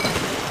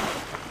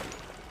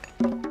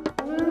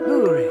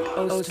 Burek.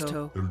 Osto.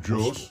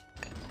 Eljos.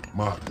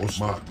 Mak.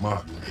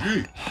 Yuji.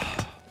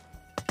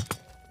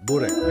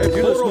 Burek.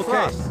 Epilus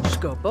Mokes.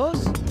 Skopos.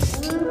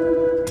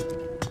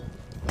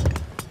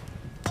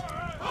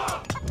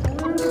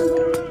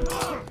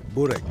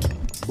 Burek.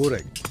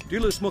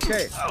 Dilus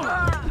Mokes.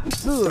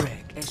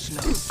 Burek.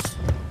 Eschlost.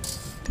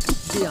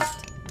 Diat.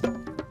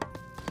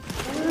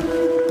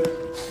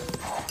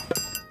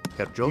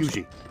 Herr Joes.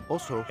 Yuji.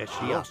 Oso.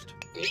 Eschlost.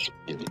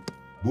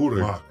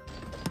 Burek. Mak.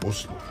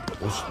 Osto.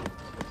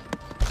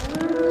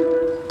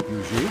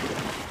 Yuji.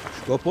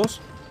 Σκόπος.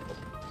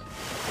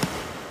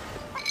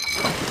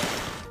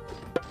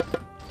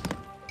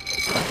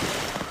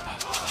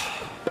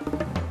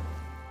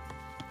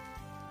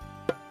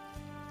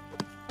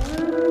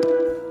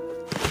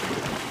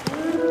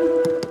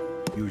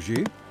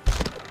 Yuji.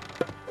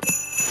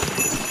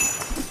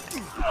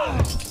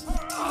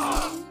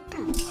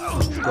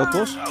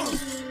 Σκόπος.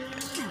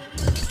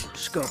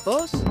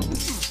 Skopos.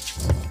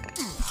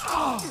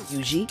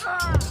 Yuji.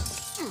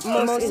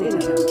 Mos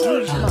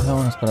Intel.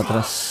 Vámonos para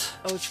atrás.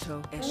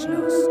 Osto es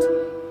lost.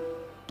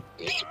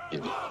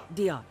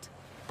 Diot.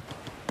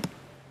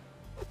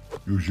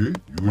 Yuji,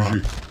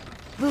 Yuji.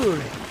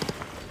 Burek.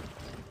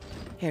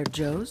 Herr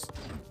Joes.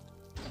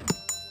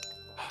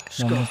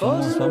 Vamos,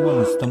 Skopos. vamos,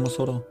 necesitamos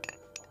oro.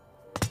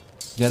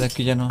 Ya de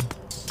aquí ya no.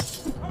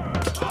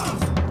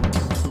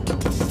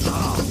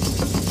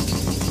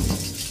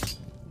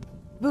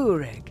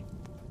 Burek.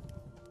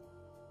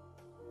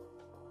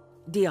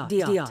 Diot.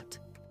 Diot.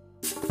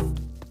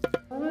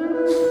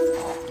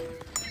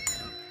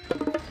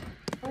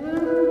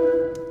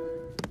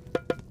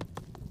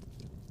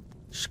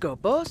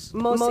 Skopos.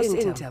 Mos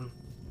Intem.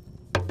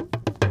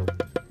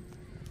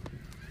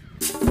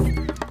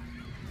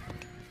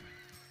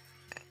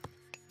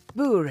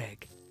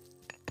 Burek.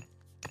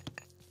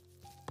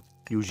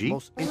 Yuji.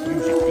 Mos Yuji.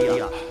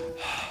 Diot.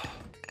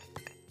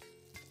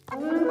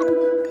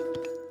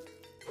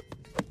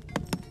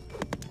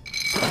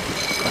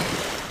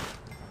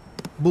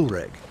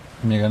 Burek.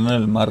 Me ganó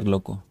el mar,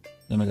 loco.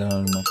 Ya me ganó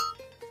el mar.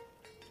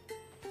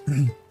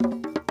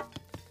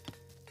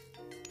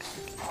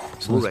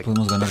 Solo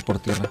podemos ganar por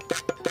tierra.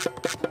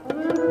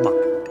 Mak.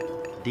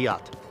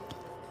 Diot.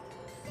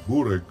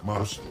 Burek,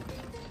 Master.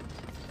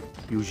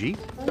 Yuji.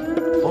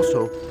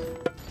 Also.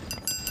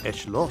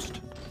 Esh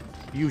lost.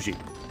 Yuji.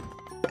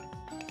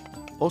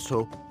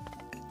 Also.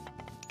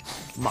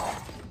 Mak.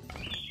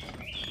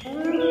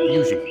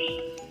 Yuji.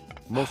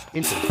 Most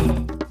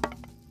instant.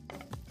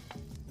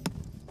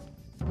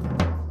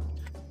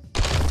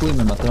 Uy,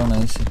 me mataron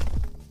a ese.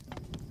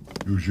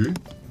 Yuji.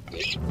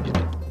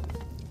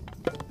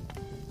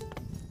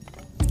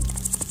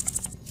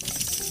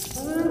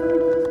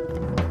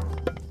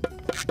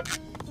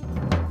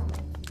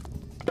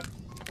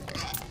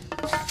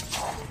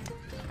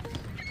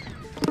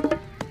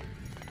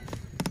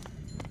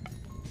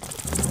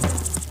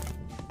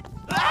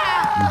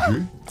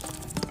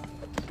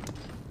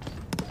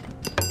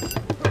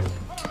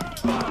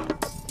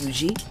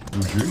 Yuji.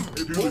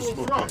 Yuji.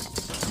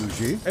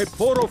 Yuji. E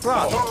poro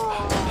frato.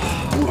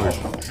 Burek,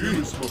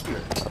 Yuji.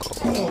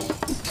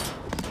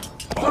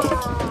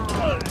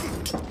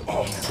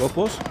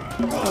 Skopos.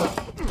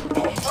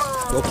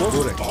 Skopos.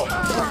 Burek.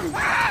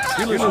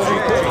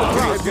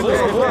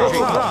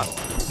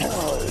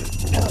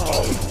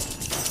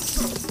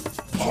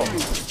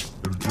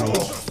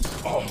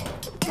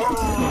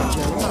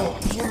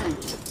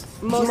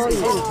 Mos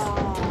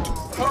Intem.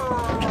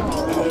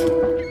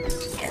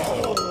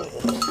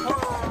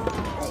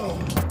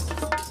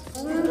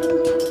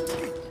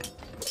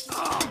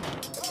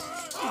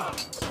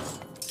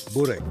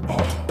 Burek.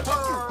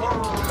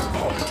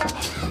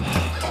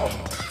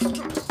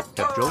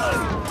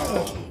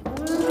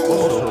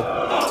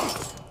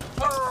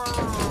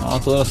 Ah,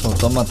 todos los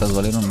autómatas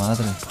valieron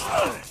madre.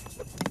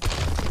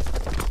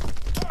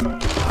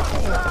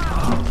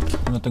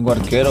 No tengo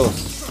arqueros.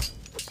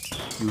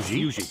 Yuji.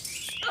 Yuji.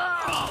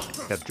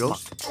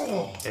 Jost.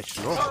 Esh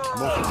lost.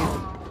 Most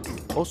instant.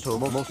 Also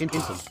most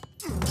instant.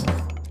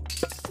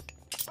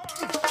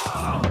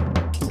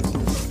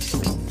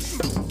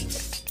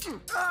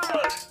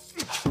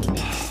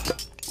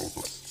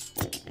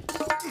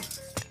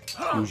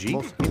 Yuji.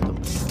 Most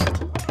instant.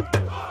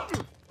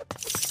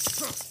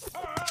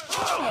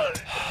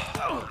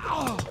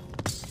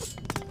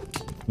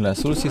 El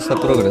azul sí está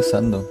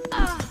progresando.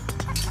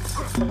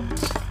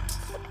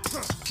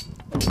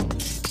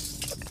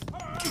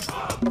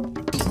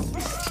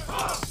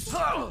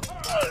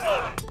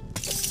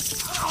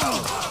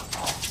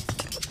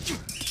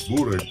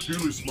 Burek,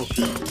 Chili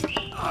Smoke.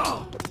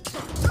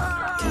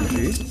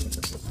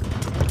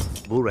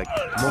 Burek.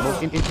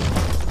 Most instant.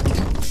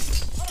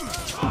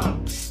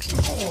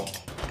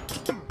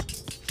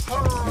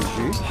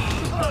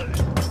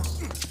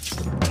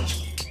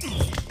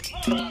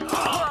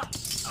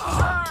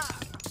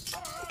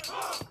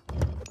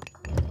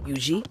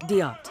 Yuji.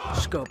 Diot.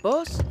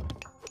 Skopos.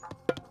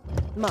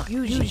 Mak.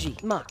 Yuji.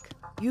 Mak.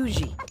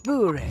 Yuji.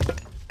 Burek.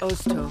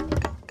 Osto.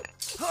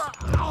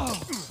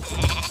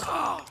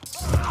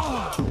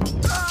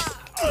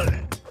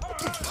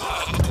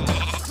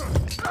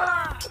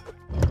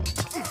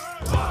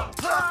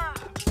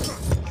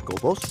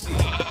 Skopos.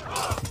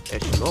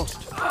 Esh lost.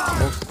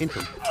 Most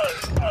instant.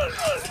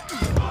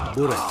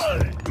 Burek.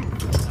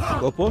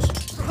 Skopos.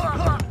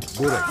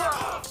 Burek.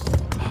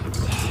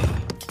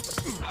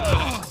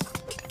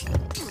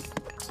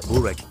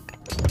 Burek.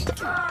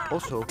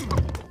 Also,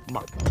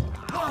 Mak.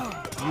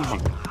 Yuji.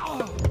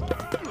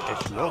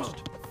 Esh lost.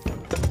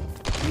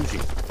 Yuji.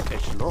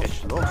 Esh lost.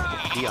 Esh lost.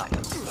 Diot.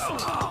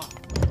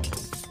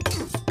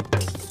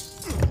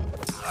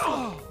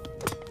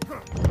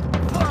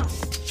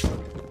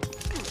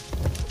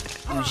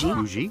 Yuji.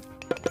 Yuji.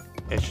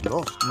 Esh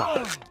lost.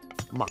 Mak.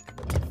 Mak.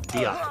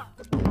 Diot.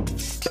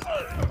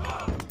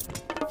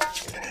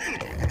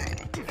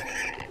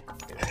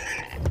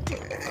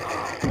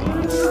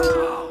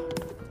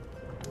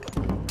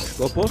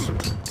 Skopos.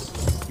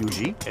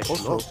 Yuji. Esh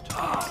lost.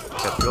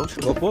 Jost.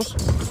 Skopos.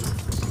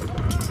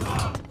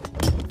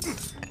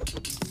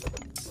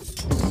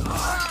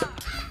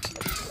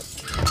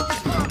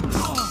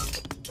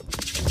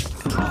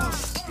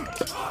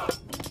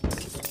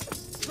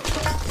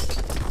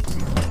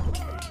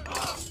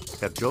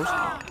 Jos.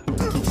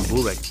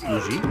 Burek.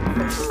 Yuji.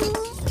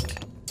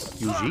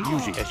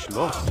 Yuji. Esh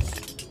lost.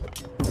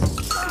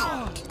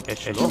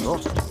 Esh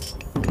lost.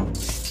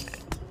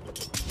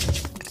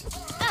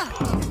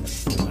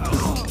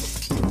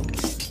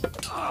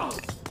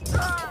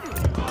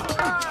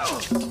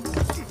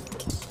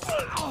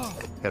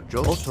 Herr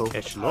Jos. Also.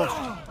 Esh lost.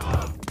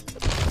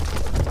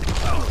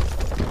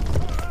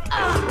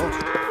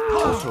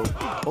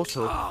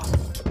 Also.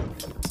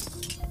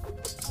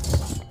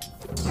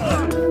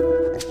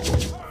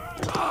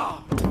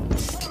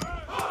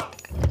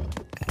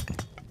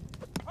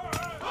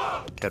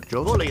 Herr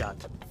Jos.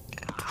 Goliath.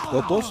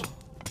 Skopos.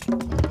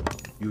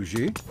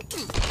 Yuji.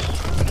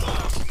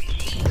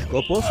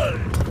 Skopos.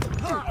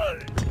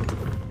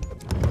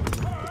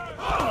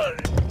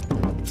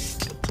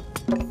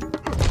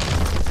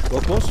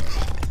 Skopos.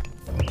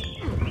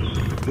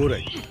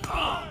 Burek.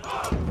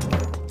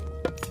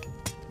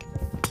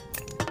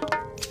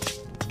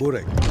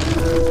 Burek.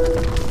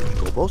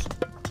 Skopos.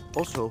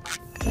 Also.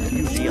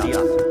 Yuji.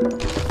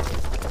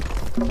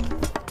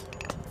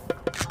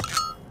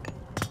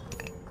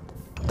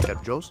 Herr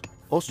Jos.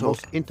 Also.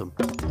 Most intim.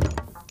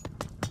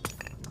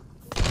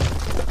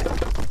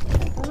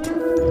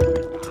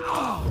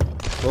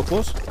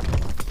 Skopos.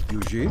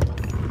 Yuji.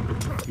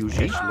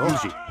 Yuji.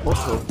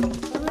 Also.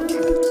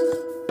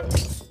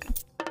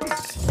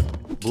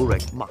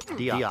 Burek. Mak.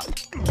 Diat.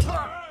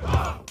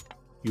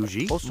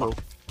 Yuji. Also.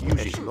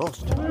 Yuji.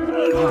 Lost.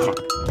 Yuji.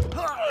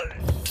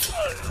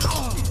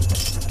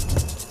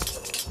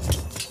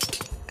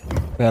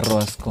 Perro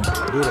asco.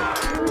 Burek.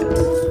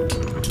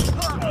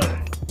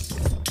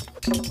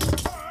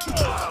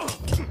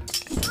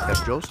 Herr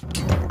Jos.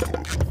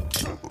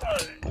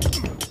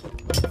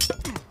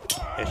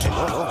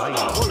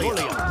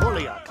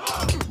 Goliath.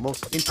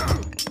 Most intim.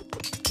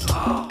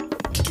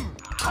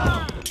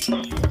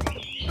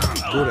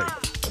 Burek.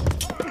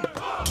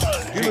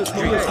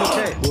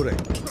 Burek.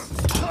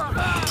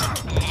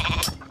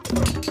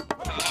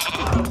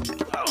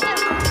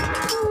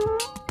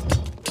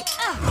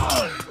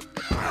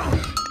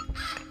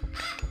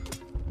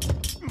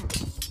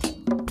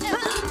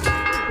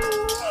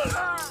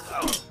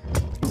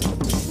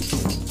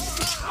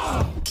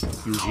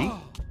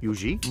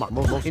 Yuji.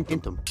 Most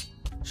intim.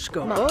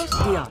 Skopos.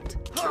 Diat.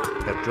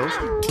 Herr Jos.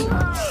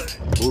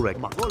 Burek.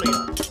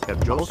 Goliath. Herr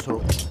Jos.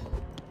 Also.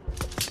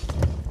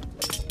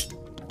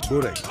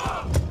 Burek.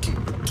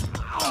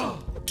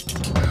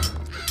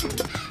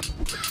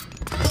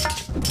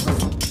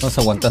 Estamos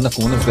aguantando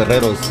como unos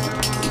guerreros.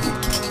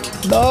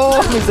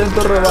 ¡No! ¡Mi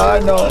santo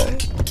rebano!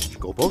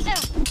 Skopos.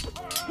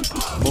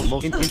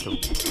 Most intim.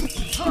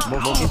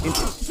 Most intim.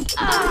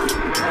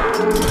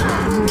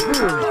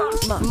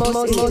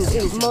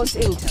 Most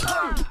intim.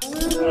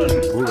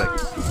 Burek.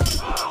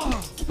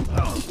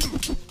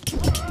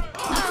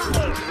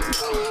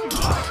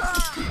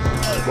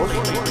 Most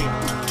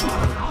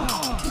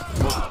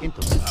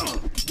intim.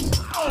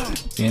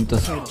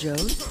 Vientos. Herr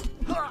Jos.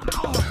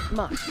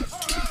 Mak.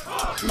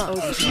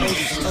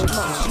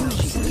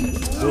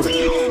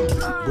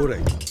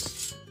 Burek.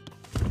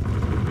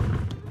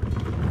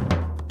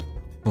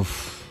 Uf.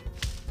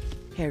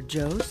 Herr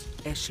Jos.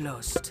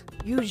 Eschlost.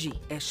 Yuji.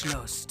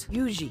 Eschlost.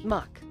 Yuji.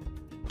 Mak.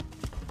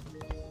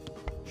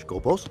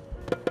 Skopos.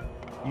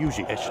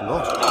 Yuji. Esh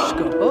lost.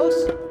 Skopos.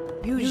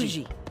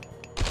 Yuji.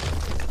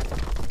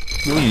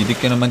 Uy, di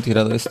que no me han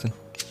tirado este.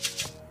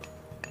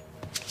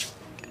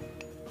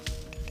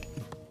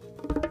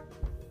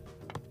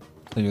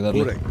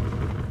 Ayudarle. Burek.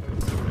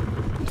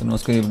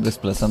 Tenemos que ir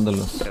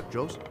desplazándolos. Herr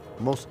Jos.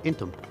 Most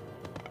intim.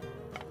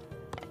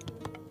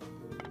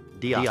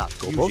 Diat.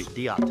 Skopos.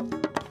 Diat.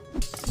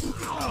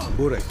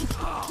 Burek.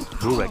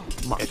 Burek.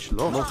 Esh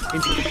lost. Most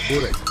intim.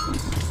 Burek.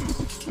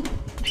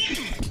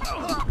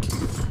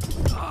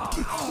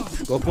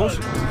 Skopos.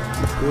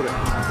 Burek.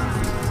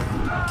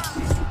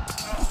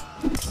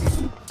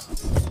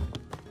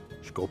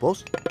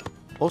 Skopos.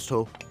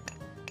 Also.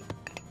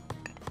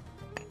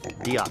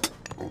 Diat.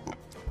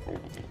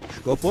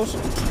 Skopos.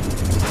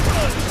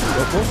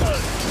 Skopos.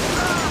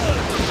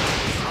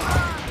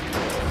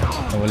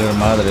 Va a valer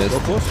madres.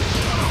 Skopos.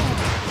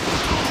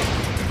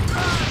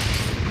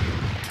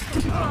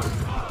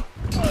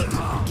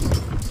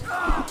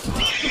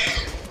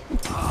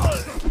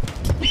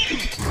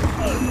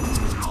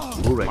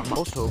 Burek.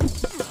 Also.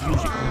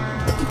 Yuji.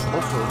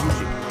 Also.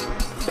 Yuji.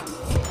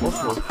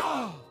 Also.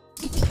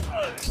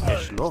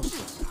 Esh lost.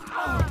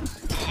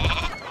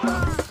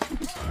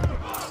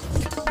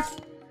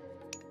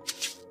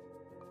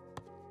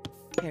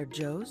 Herr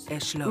Jos.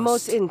 Eschlost.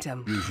 Most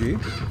intim. Yuji.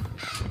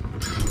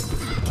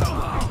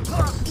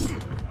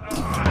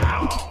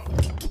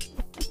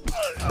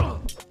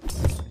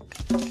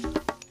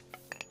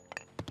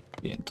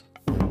 Viento.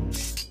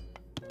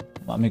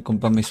 Mami,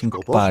 compa, me hizo un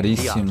Copos,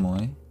 parísimo,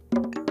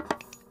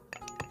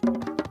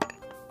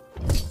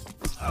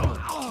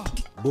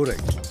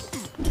 Burek.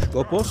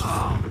 Skopos.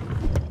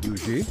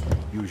 Yuji.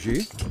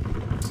 Yuji.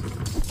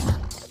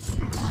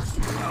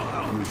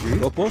 Yuji.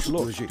 Skopos.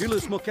 Yuji.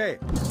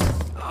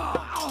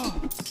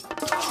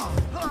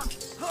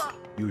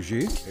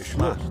 Yuji.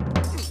 Eschloss.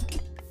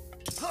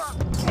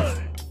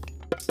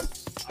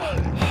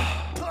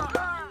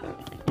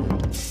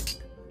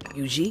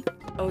 Yuji.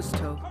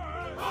 Osto.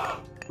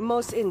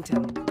 Mos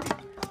intem.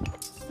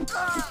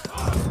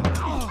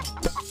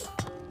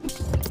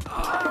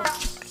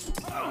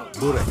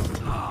 Burek.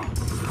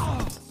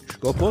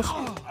 Skopos.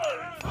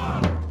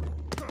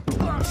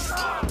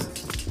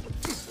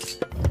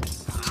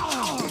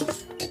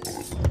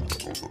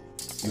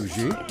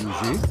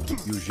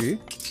 Yuji.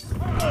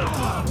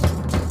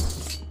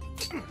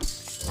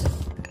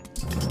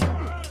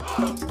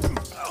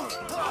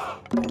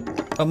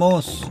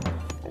 Vamos.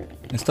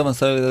 Esta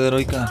avanzada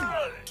heroica.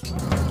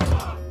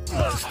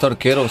 Estos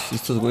arqueros,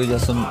 estos güeyes ya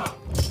son.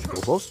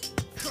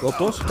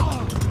 Skopos.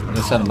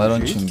 Ya se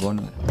armaron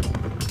chingón.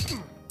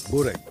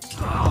 Burek.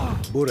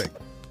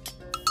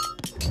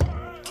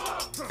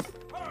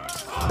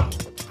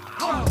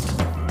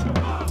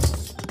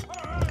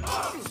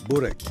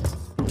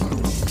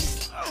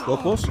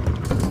 Skopos.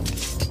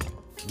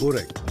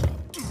 Burek.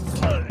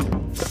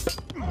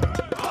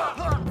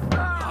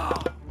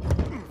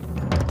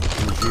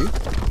 Yuji.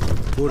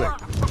 Burek.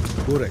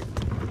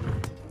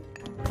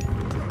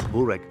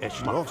 Burek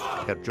es lost.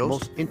 Herr Joes.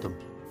 Mos intem.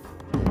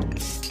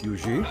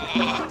 Yuji.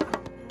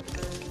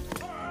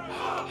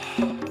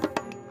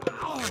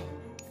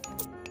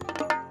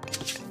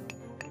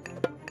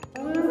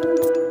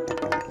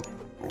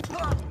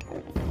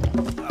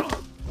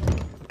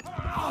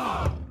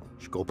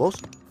 Skopos.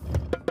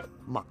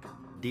 Mak.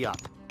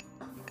 Diat.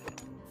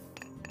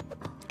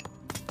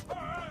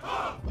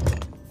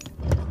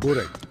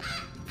 Burek.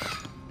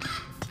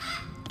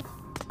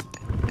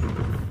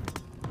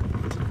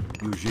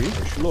 Yuji.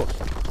 Schloss.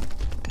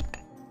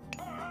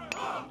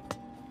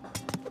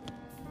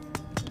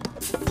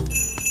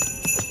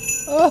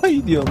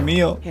 Ay, Dios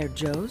mío. Herr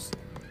Joes.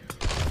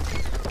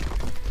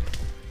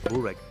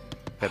 Burek.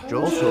 Herr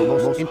Joes.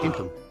 Mos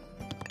intem.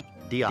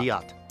 Diat.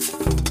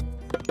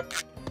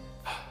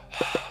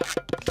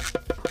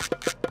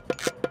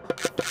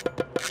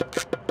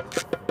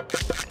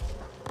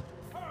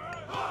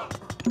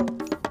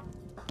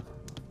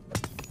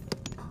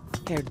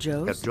 Herr Herr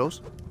Joes.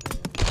 Joes.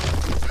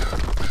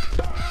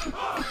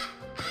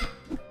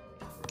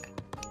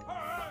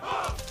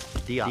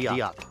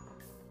 Diat.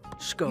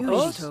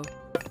 Skopos.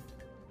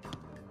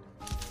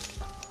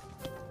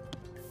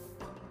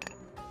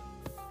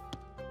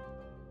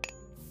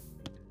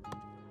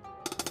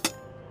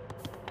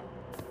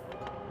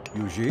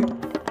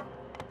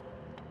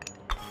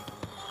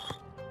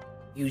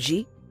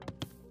 Yuji.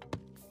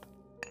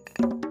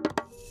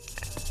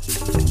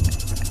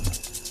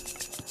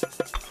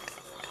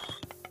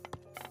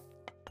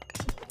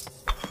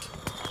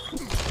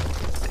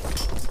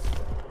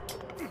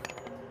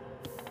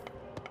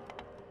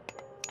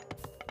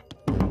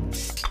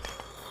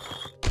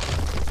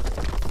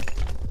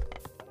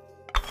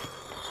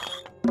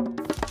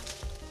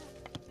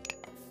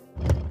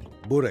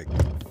 Burek.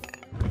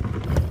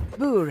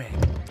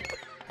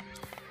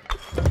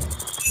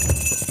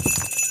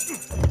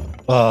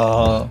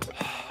 Ah,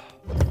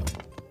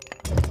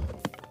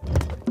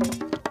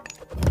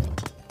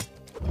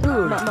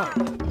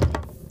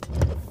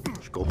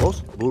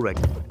 Skopos. Burek.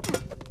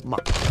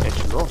 Mak.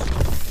 Es lost.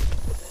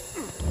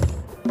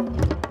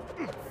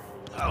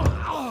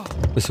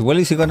 pues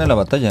igual y si gana la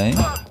batalla, ¿eh?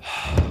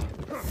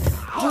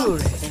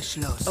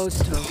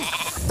 Osto.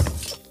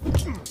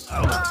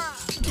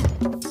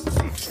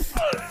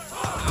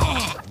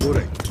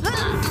 Burek.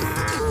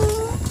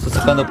 Está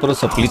sacando puros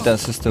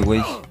soplitas este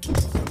güey.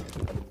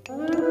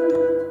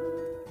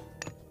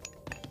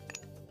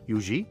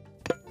 Yuji.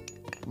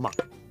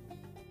 Mak.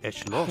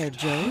 Es lost. Herr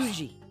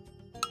Joes.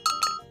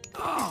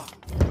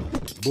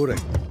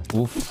 Burek.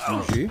 Uf.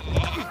 Yuji.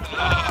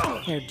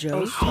 Herr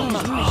Joes.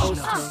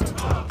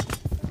 Osto.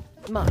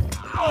 Mak.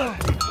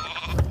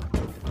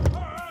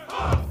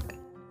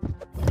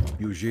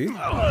 Yuji.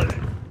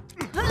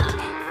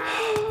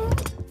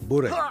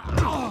 Burek.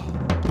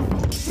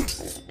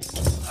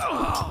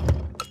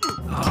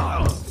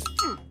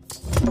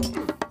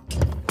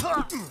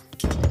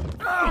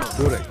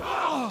 Burek.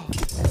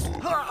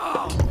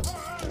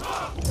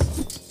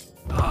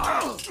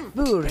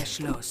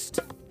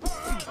 Bureschlost.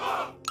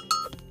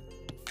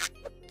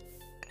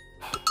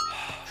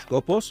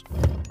 Skopos.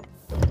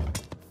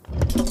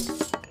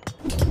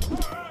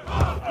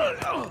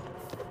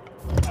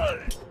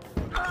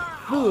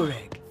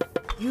 Bureg.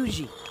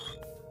 Yuji.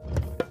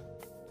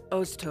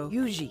 Osto.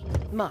 Yuji.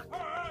 Mak.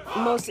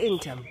 Mos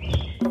intem.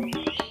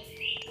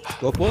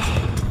 Skopos.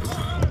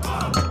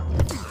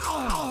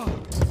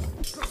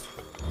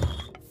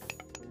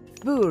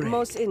 Bureg.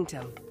 Mos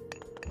intem.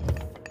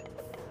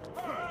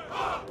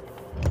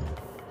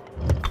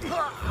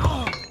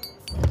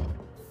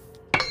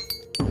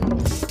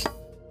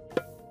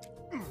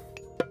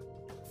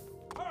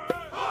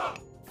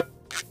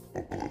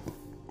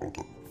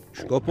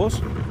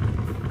 Skopos.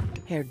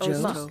 Herr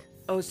Joes.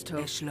 Osto.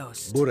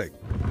 Eschlost. Burek.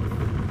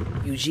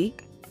 Yuji.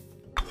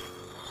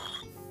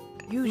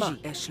 Yuji.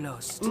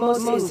 Eschlost. Mos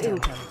intem.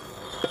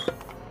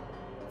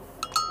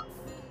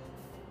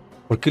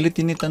 ¿Por qué le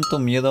tiene tanto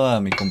miedo a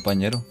mi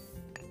compañero?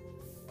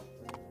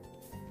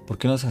 ¿Por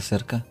qué no se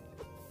acerca?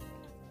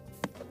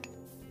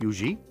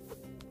 Yuji.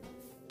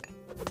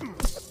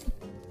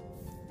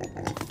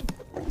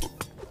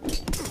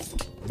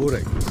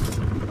 Burek.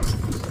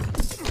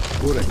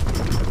 Burek.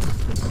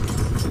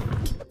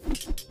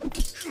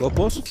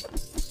 Skopos.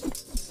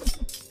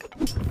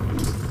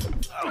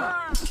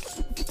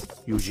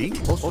 Yuji.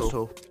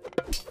 Oso.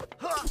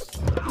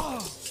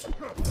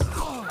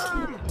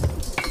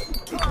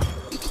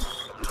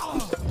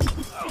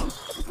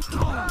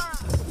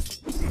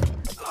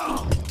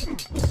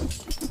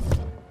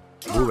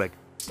 Burek.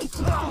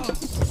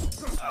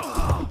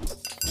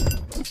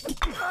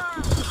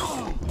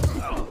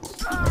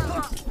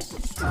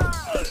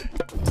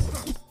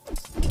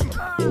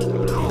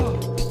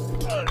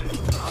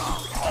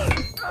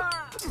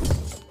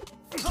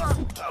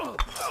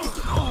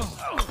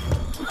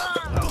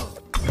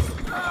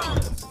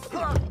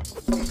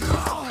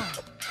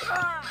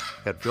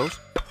 Herr Jos.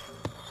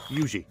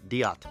 Yuji.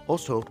 Diat.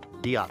 Oso.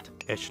 Diat.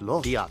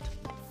 Eschloss. Diat.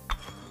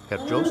 Herr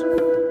Jos.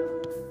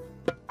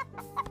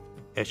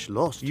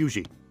 Eschloss.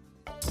 Yuji.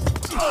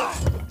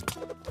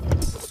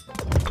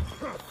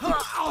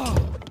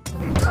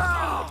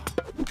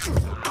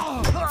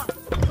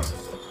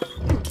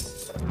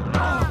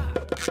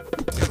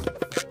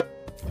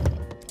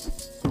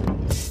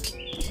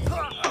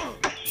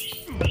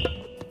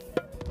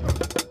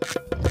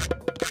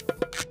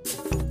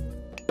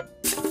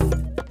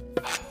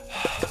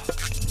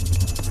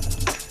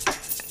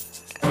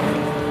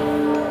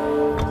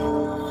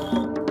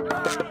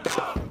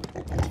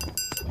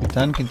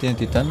 Titán, ¿quién tiene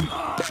titán?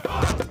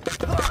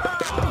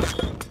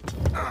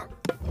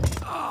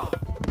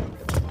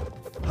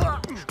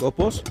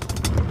 Skopos.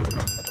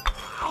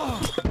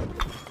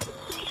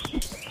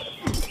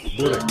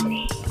 Burek.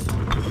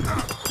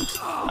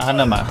 Ah,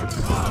 nada más.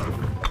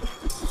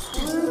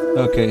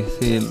 Ok,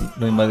 sí,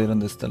 lo invadieron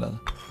de este lado.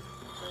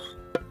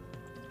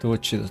 Estuvo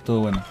chido,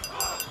 estuvo bueno.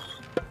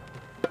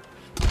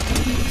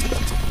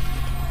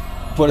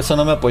 Por eso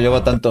no me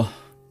apoyaba tanto.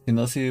 Si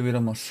no, si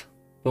hubiéramos.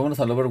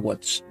 Vámonos al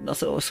Overwatch. No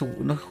sé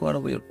jugar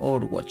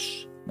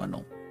Overwatch,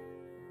 mano.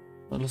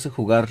 No lo sé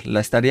jugar. La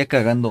estaría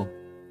cagando.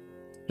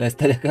 La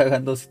estaría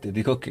cagando si te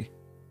digo que.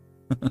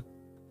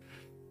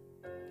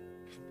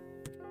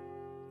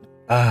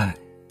 Ah,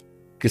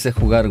 que sé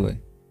jugar,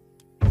 güey.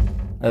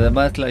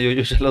 Además, la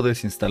Yoyo ya lo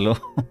desinstaló.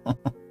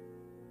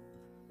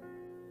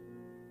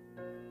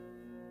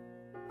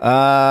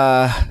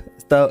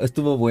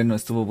 Estuvo bueno,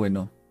 estuvo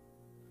bueno.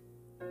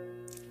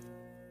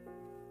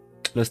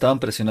 Lo estaban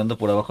presionando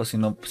por abajo, si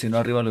no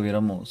arriba lo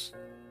hubiéramos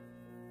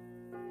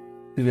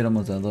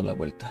dado la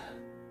vuelta.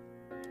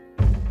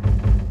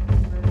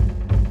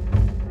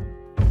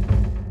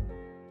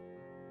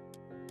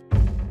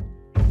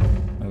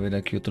 A ver,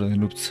 aquí otro de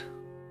Noobs.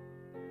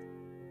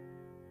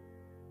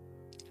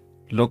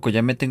 Loco,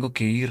 ya me tengo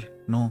que ir.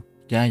 No,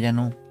 ya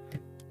no.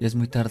 Ya es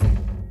muy tarde.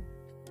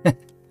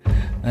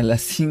 A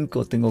las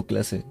 5 tengo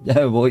clase. Ya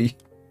me voy.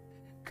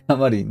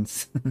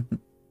 Camarins.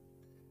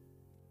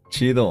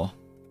 Chido.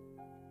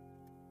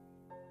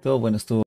 Todo bueno, estuvo.